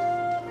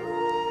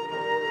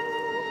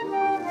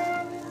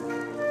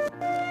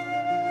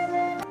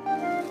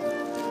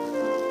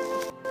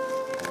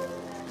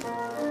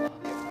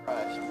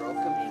 Christ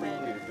broken for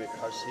you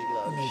because he And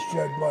loves he you.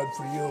 shed blood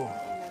for you.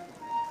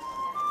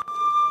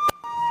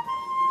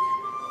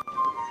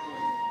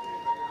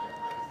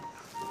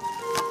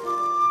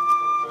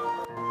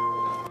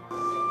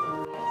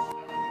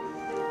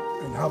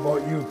 And how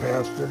about you,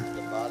 Pastor?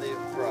 The body of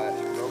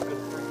Christ broken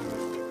for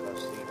you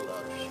because he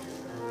loves you.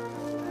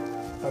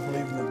 I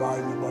believe in the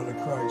body and the blood of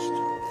Christ.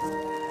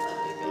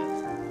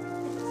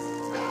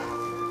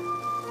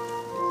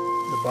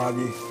 The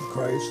body of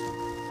Christ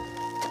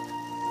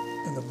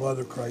and the blood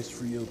of Christ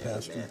for you,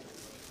 Pastor.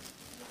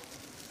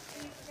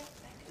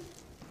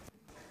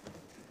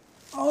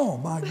 Oh,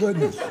 my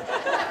goodness. I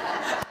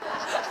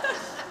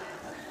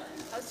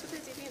was too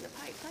busy being the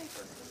Pied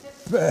Piper.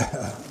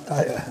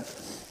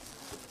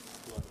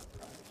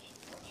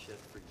 Shed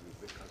for you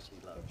because he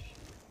loves you.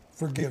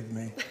 Forgive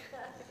me.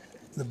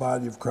 The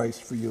body of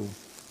Christ for you.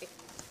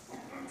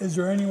 Is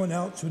there anyone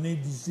else who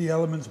needs the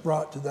elements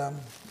brought to them?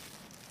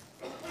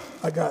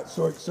 I got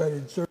so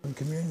excited serving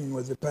communion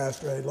with the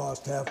pastor, I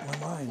lost half my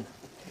mind.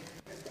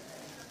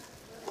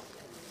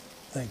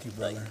 Thank you,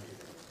 brother.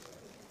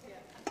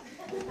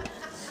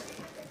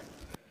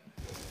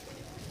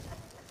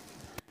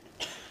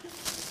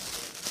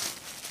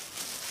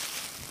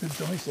 Did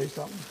somebody say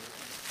something?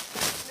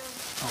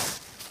 Oh,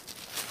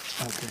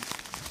 okay.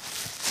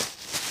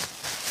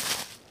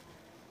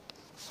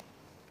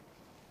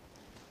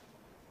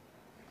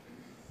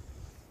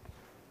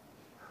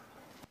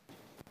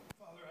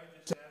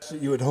 That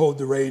you would hold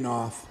the rain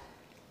off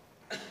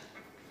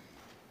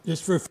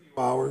just for a few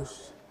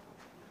hours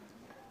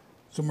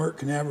so Mert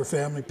can have her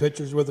family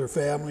pictures with her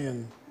family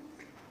and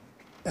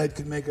Ed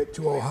can make it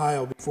to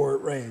Ohio before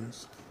it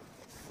rains.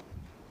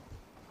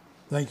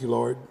 Thank you,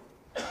 Lord.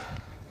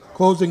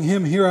 Closing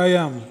hymn, Here I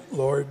Am,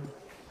 Lord.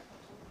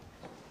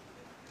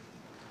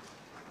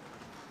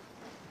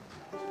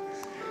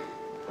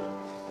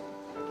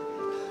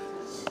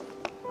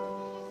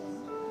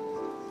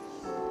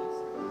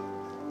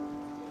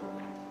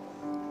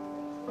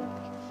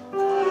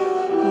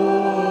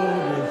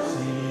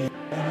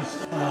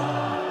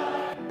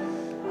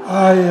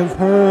 I have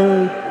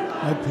heard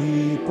my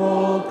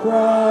people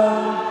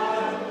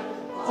cry,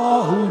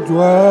 all who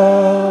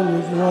dwell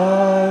with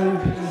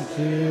life and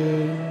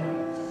kin,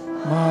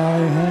 my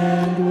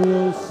hand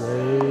will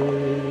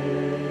save.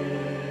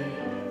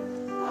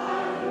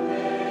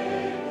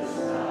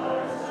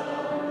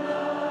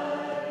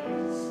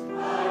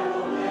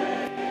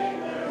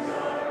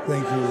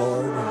 Thank you,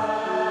 Lord.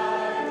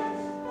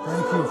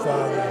 Thank you,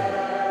 Father.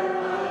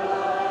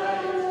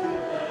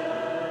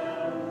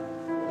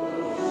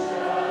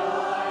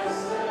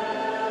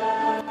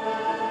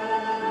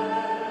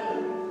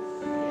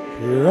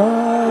 Here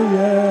I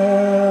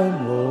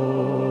am,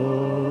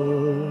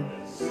 Lord.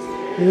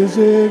 Is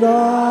it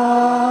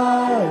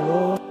I,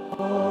 Lord?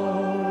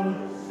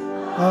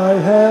 I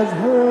have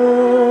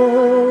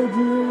heard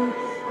you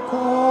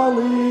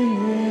calling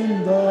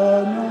in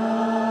the night.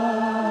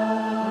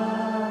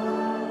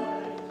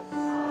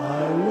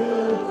 I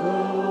will go,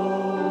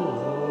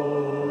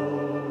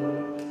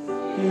 Lord,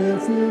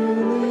 if you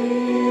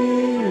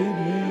lead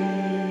me.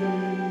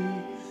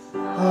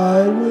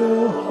 I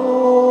will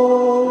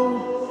hold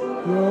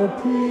your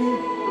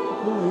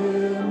people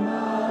in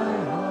my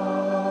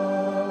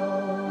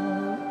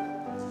heart.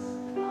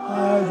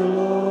 I, the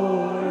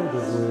Lord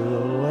of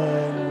will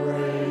and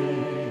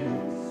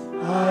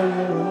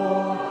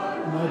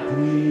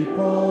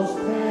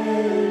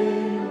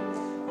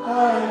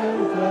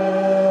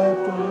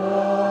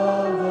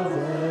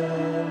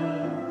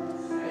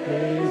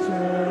they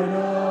turn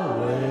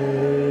away.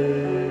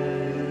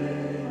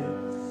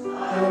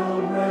 I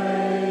will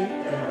break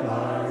their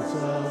hearts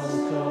of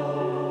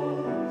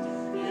stone,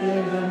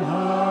 give them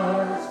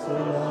hearts full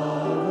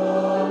of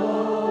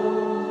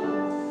alone.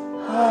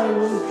 I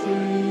will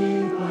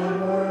keep my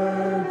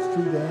words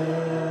to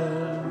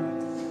them.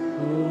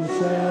 Whom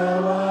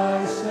shall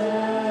I send?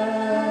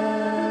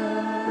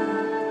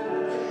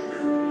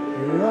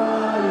 Here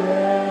I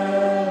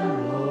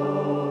am,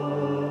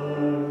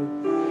 Lord.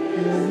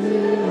 Give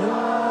me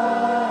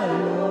high,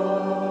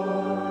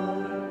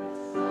 Lord.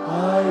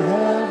 I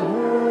have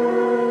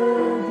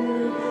heard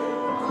you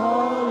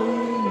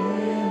calling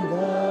in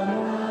the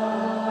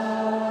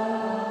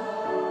night.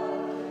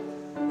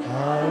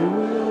 I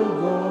will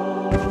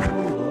go,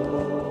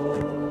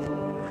 Lord,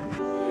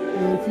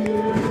 if you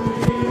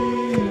lead me.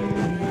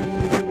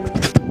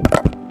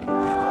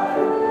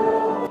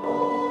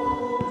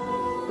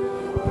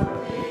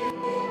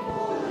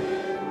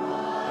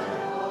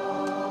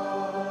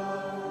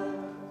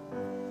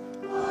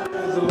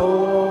 The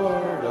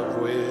Lord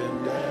of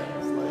wind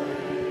and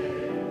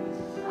flame.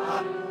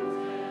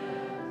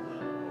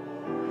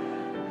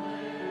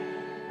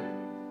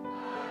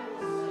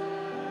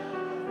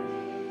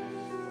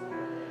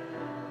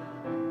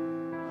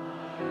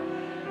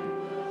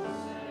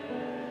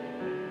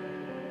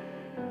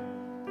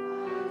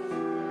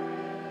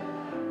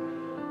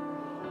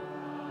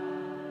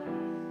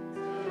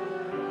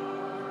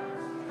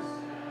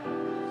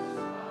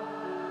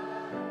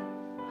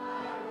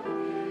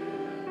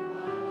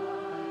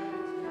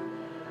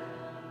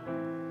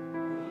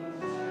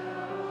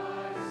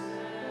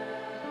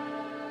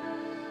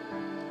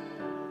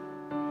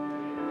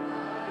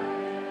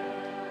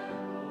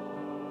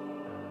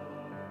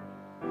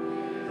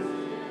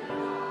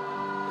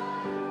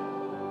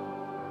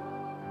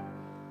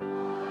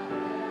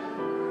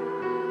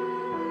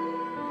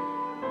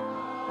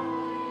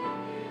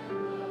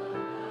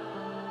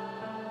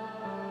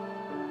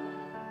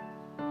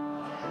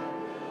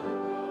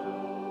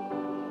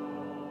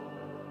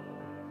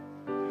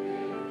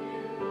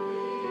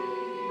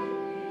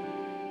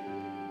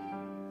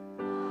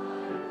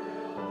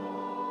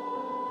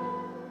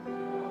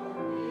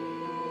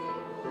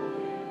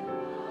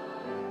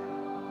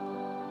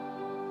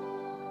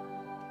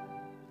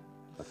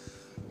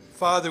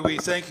 Father, we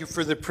thank you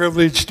for the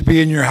privilege to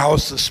be in your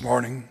house this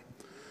morning.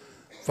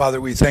 Father,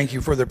 we thank you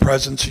for the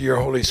presence of your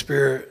Holy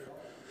Spirit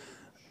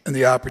and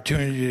the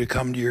opportunity to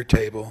come to your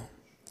table.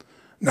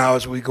 Now,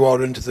 as we go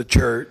out into the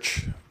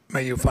church,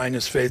 may you find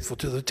us faithful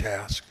to the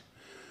task.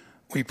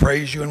 We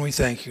praise you and we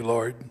thank you,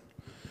 Lord.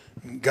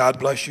 God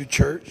bless you,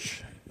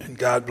 church, and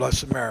God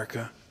bless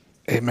America.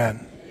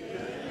 Amen.